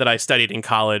that I studied in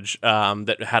college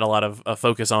that had a lot of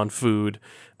focus on food.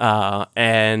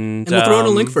 And we'll throw in a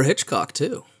link for Hitchcock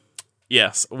too.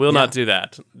 Yes, we'll not do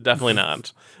that. Definitely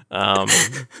not.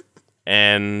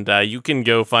 And you can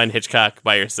go find Hitchcock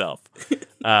by yourself.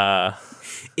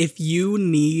 If you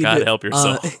need God help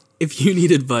yourself. If you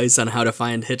need advice on how to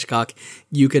find Hitchcock,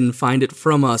 you can find it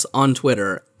from us on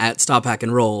Twitter at Stop Hack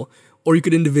and Roll, or you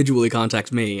could individually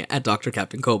contact me at Dr.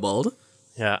 Captain Kobold.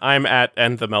 Yeah, I'm at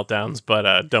End the Meltdowns,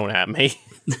 but don't at me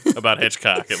about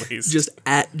Hitchcock, at least. Just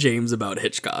at James about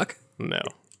Hitchcock. No.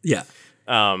 Yeah.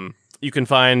 You can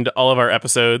find all of our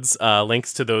episodes,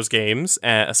 links to those games,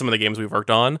 some of the games we've worked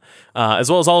on,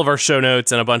 as well as all of our show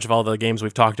notes and a bunch of all the games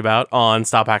we've talked about on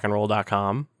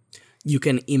stophackandroll.com. You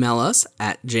can email us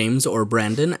at James or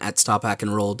Brandon at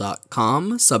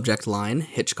stophackandroll.com, subject line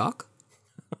Hitchcock.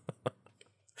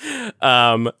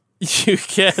 You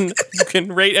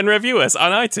can rate and review us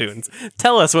on iTunes.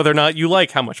 Tell us whether or not you like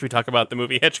how much we talk about the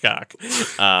movie Hitchcock,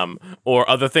 or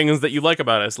other things that you like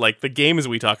about us, like the games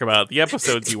we talk about, the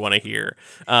episodes you want to hear.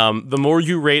 The more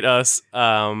you rate us,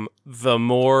 the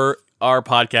more our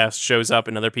podcast shows up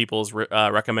in other people's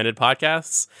recommended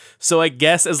podcasts. So I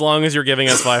guess as long as you're giving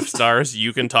us 5 stars,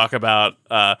 you can talk about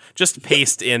just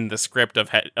paste in the script of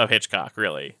Hitchcock,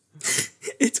 really.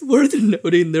 It's worth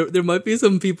noting there might be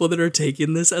some people that are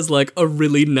taking this as like a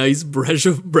really nice breath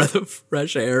of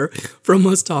fresh air from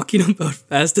us talking about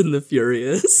Fast and the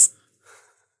Furious.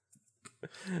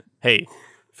 Hey,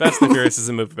 Fast and the Furious is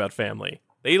a movie about family.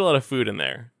 They eat a lot of food in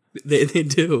there. They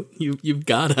do. You've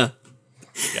gotta.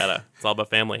 It's all about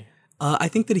family. I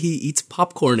think that he eats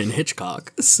popcorn in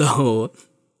Hitchcock, so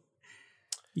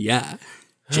yeah,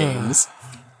 James.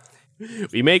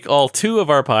 We make all 2 of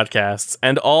our podcasts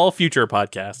and all future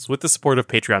podcasts with the support of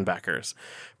Patreon backers.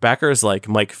 Backers like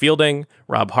Mike Fielding,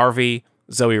 Rob Harvey,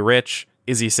 Zoe Rich,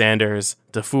 Izzy Sanders,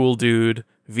 DeFool Dude,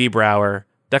 V. Brower,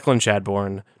 Declan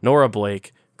Chadbourne, Nora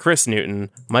Blake, Chris Newton,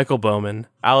 Michael Bowman,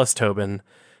 Alice Tobin,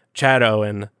 Chad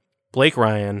Owen, Blake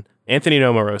Ryan, Anthony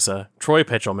Nomorosa, Troy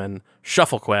Pitchelman,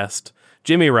 ShuffleQuest,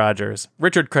 Jimmy Rogers,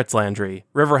 Richard Kritzlandry,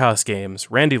 Riverhouse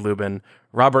Games, Randy Lubin,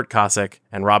 Robert Cossack,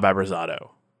 and Rob Abrazato.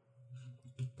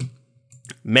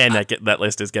 Man, that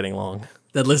list is getting long.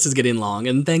 That list is getting long,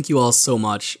 and thank you all so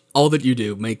much. All that you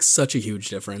do makes such a huge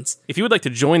difference. If you would like to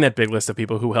join that big list of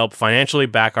people who help financially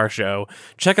back our show,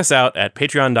 check us out at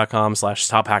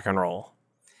patreon.com/stophackandroll.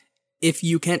 If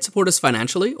you can't support us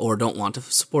financially, or don't want to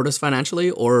support us financially,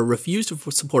 or refuse to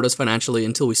support us financially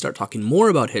until we start talking more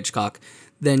about Hitchcock,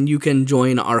 then you can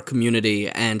join our community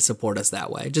and support us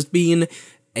that way. Just being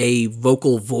a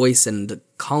vocal voice and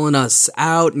calling us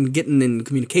out and getting in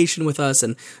communication with us,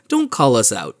 and don't call us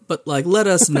out, but let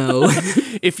us know.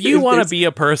 If you want to be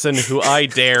a person who I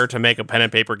dare to make a pen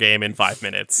and paper game in 5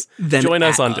 minutes, then join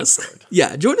us on Discord.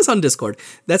 Yeah, join us on Discord.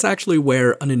 That's actually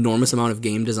where an enormous amount of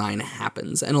game design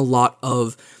happens, and a lot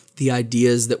of the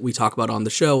ideas that we talk about on the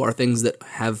show are things that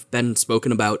have been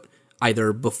spoken about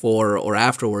either before or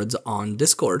afterwards on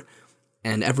Discord.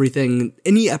 And everything,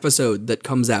 any episode that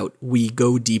comes out, we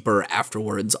go deeper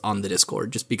afterwards on the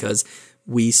Discord, just because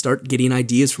we start getting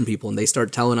ideas from people and they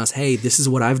start telling us, hey, this is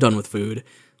what I've done with food,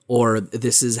 or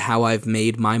this is how I've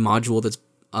made my module that's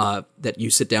that you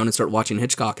sit down and start watching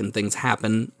Hitchcock and things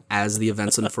happen as the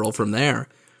events unfurl from there.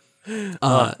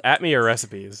 At me your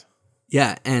recipes.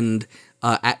 Yeah, and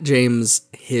at James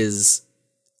Things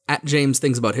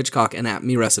About Hitchcock and at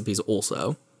me recipes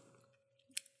also.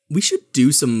 We should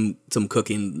do some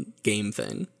cooking game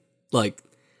thing, not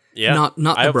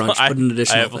the brunch, but an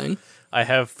additional thing. I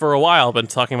have for a while been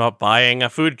talking about buying a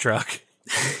food truck,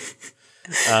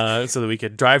 so that we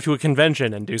could drive to a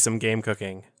convention and do some game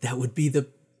cooking. That would be the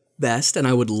best, and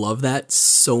I would love that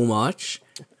so much.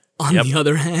 On the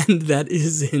other hand, that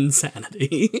is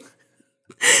insanity.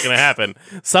 It's gonna happen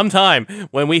sometime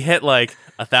when we hit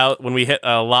when we hit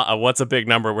a lot of what's a big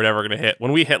number we're never gonna hit.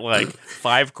 When we hit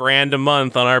 $5,000 a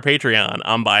month on our Patreon,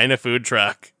 I'm buying a food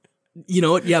truck. You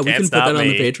know what? Yeah, we can put that on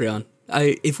the Patreon.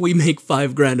 If we make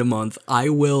 $5,000 a month,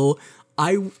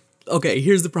 okay,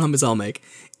 here's the promise I'll make.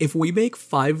 If we make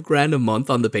 $5,000 a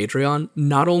month on the Patreon,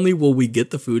 not only will we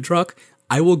get the food truck,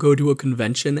 I will go to a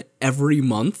convention every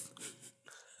month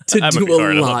to do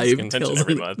a live convention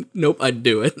every month. Nope, I'd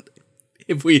do it.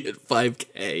 If we hit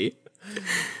 5K.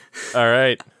 All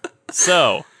right.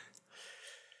 So.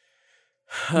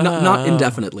 Not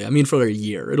indefinitely. I mean for a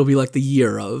year. It'll be like the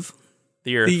year of.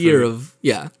 The year of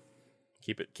yeah.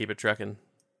 Keep it trucking.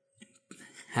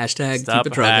 Hashtag stop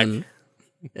keep it trucking.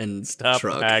 And stop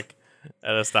truck. Hack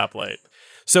at a stoplight.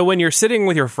 So when you're sitting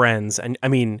with your friends, and I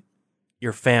mean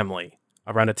your family,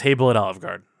 around a table at Olive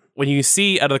Garden, when you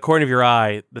see out of the corner of your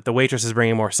eye that the waitress is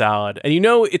bringing more salad, and you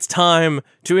know it's time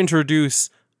to introduce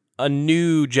a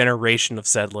new generation of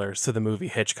settlers to the movie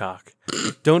Hitchcock,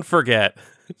 don't forget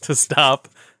to stop,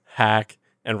 hack,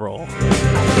 and roll.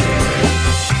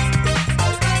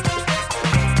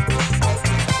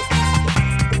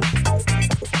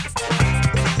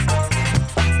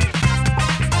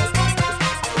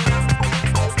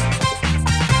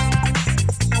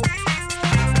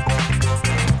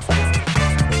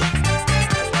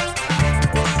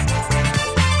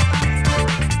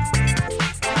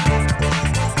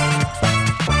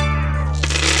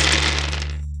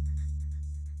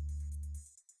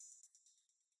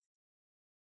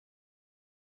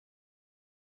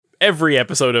 Every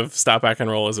episode of Stop, Hack, and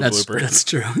Roll is a blooper. That's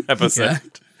true. Episode. Yeah.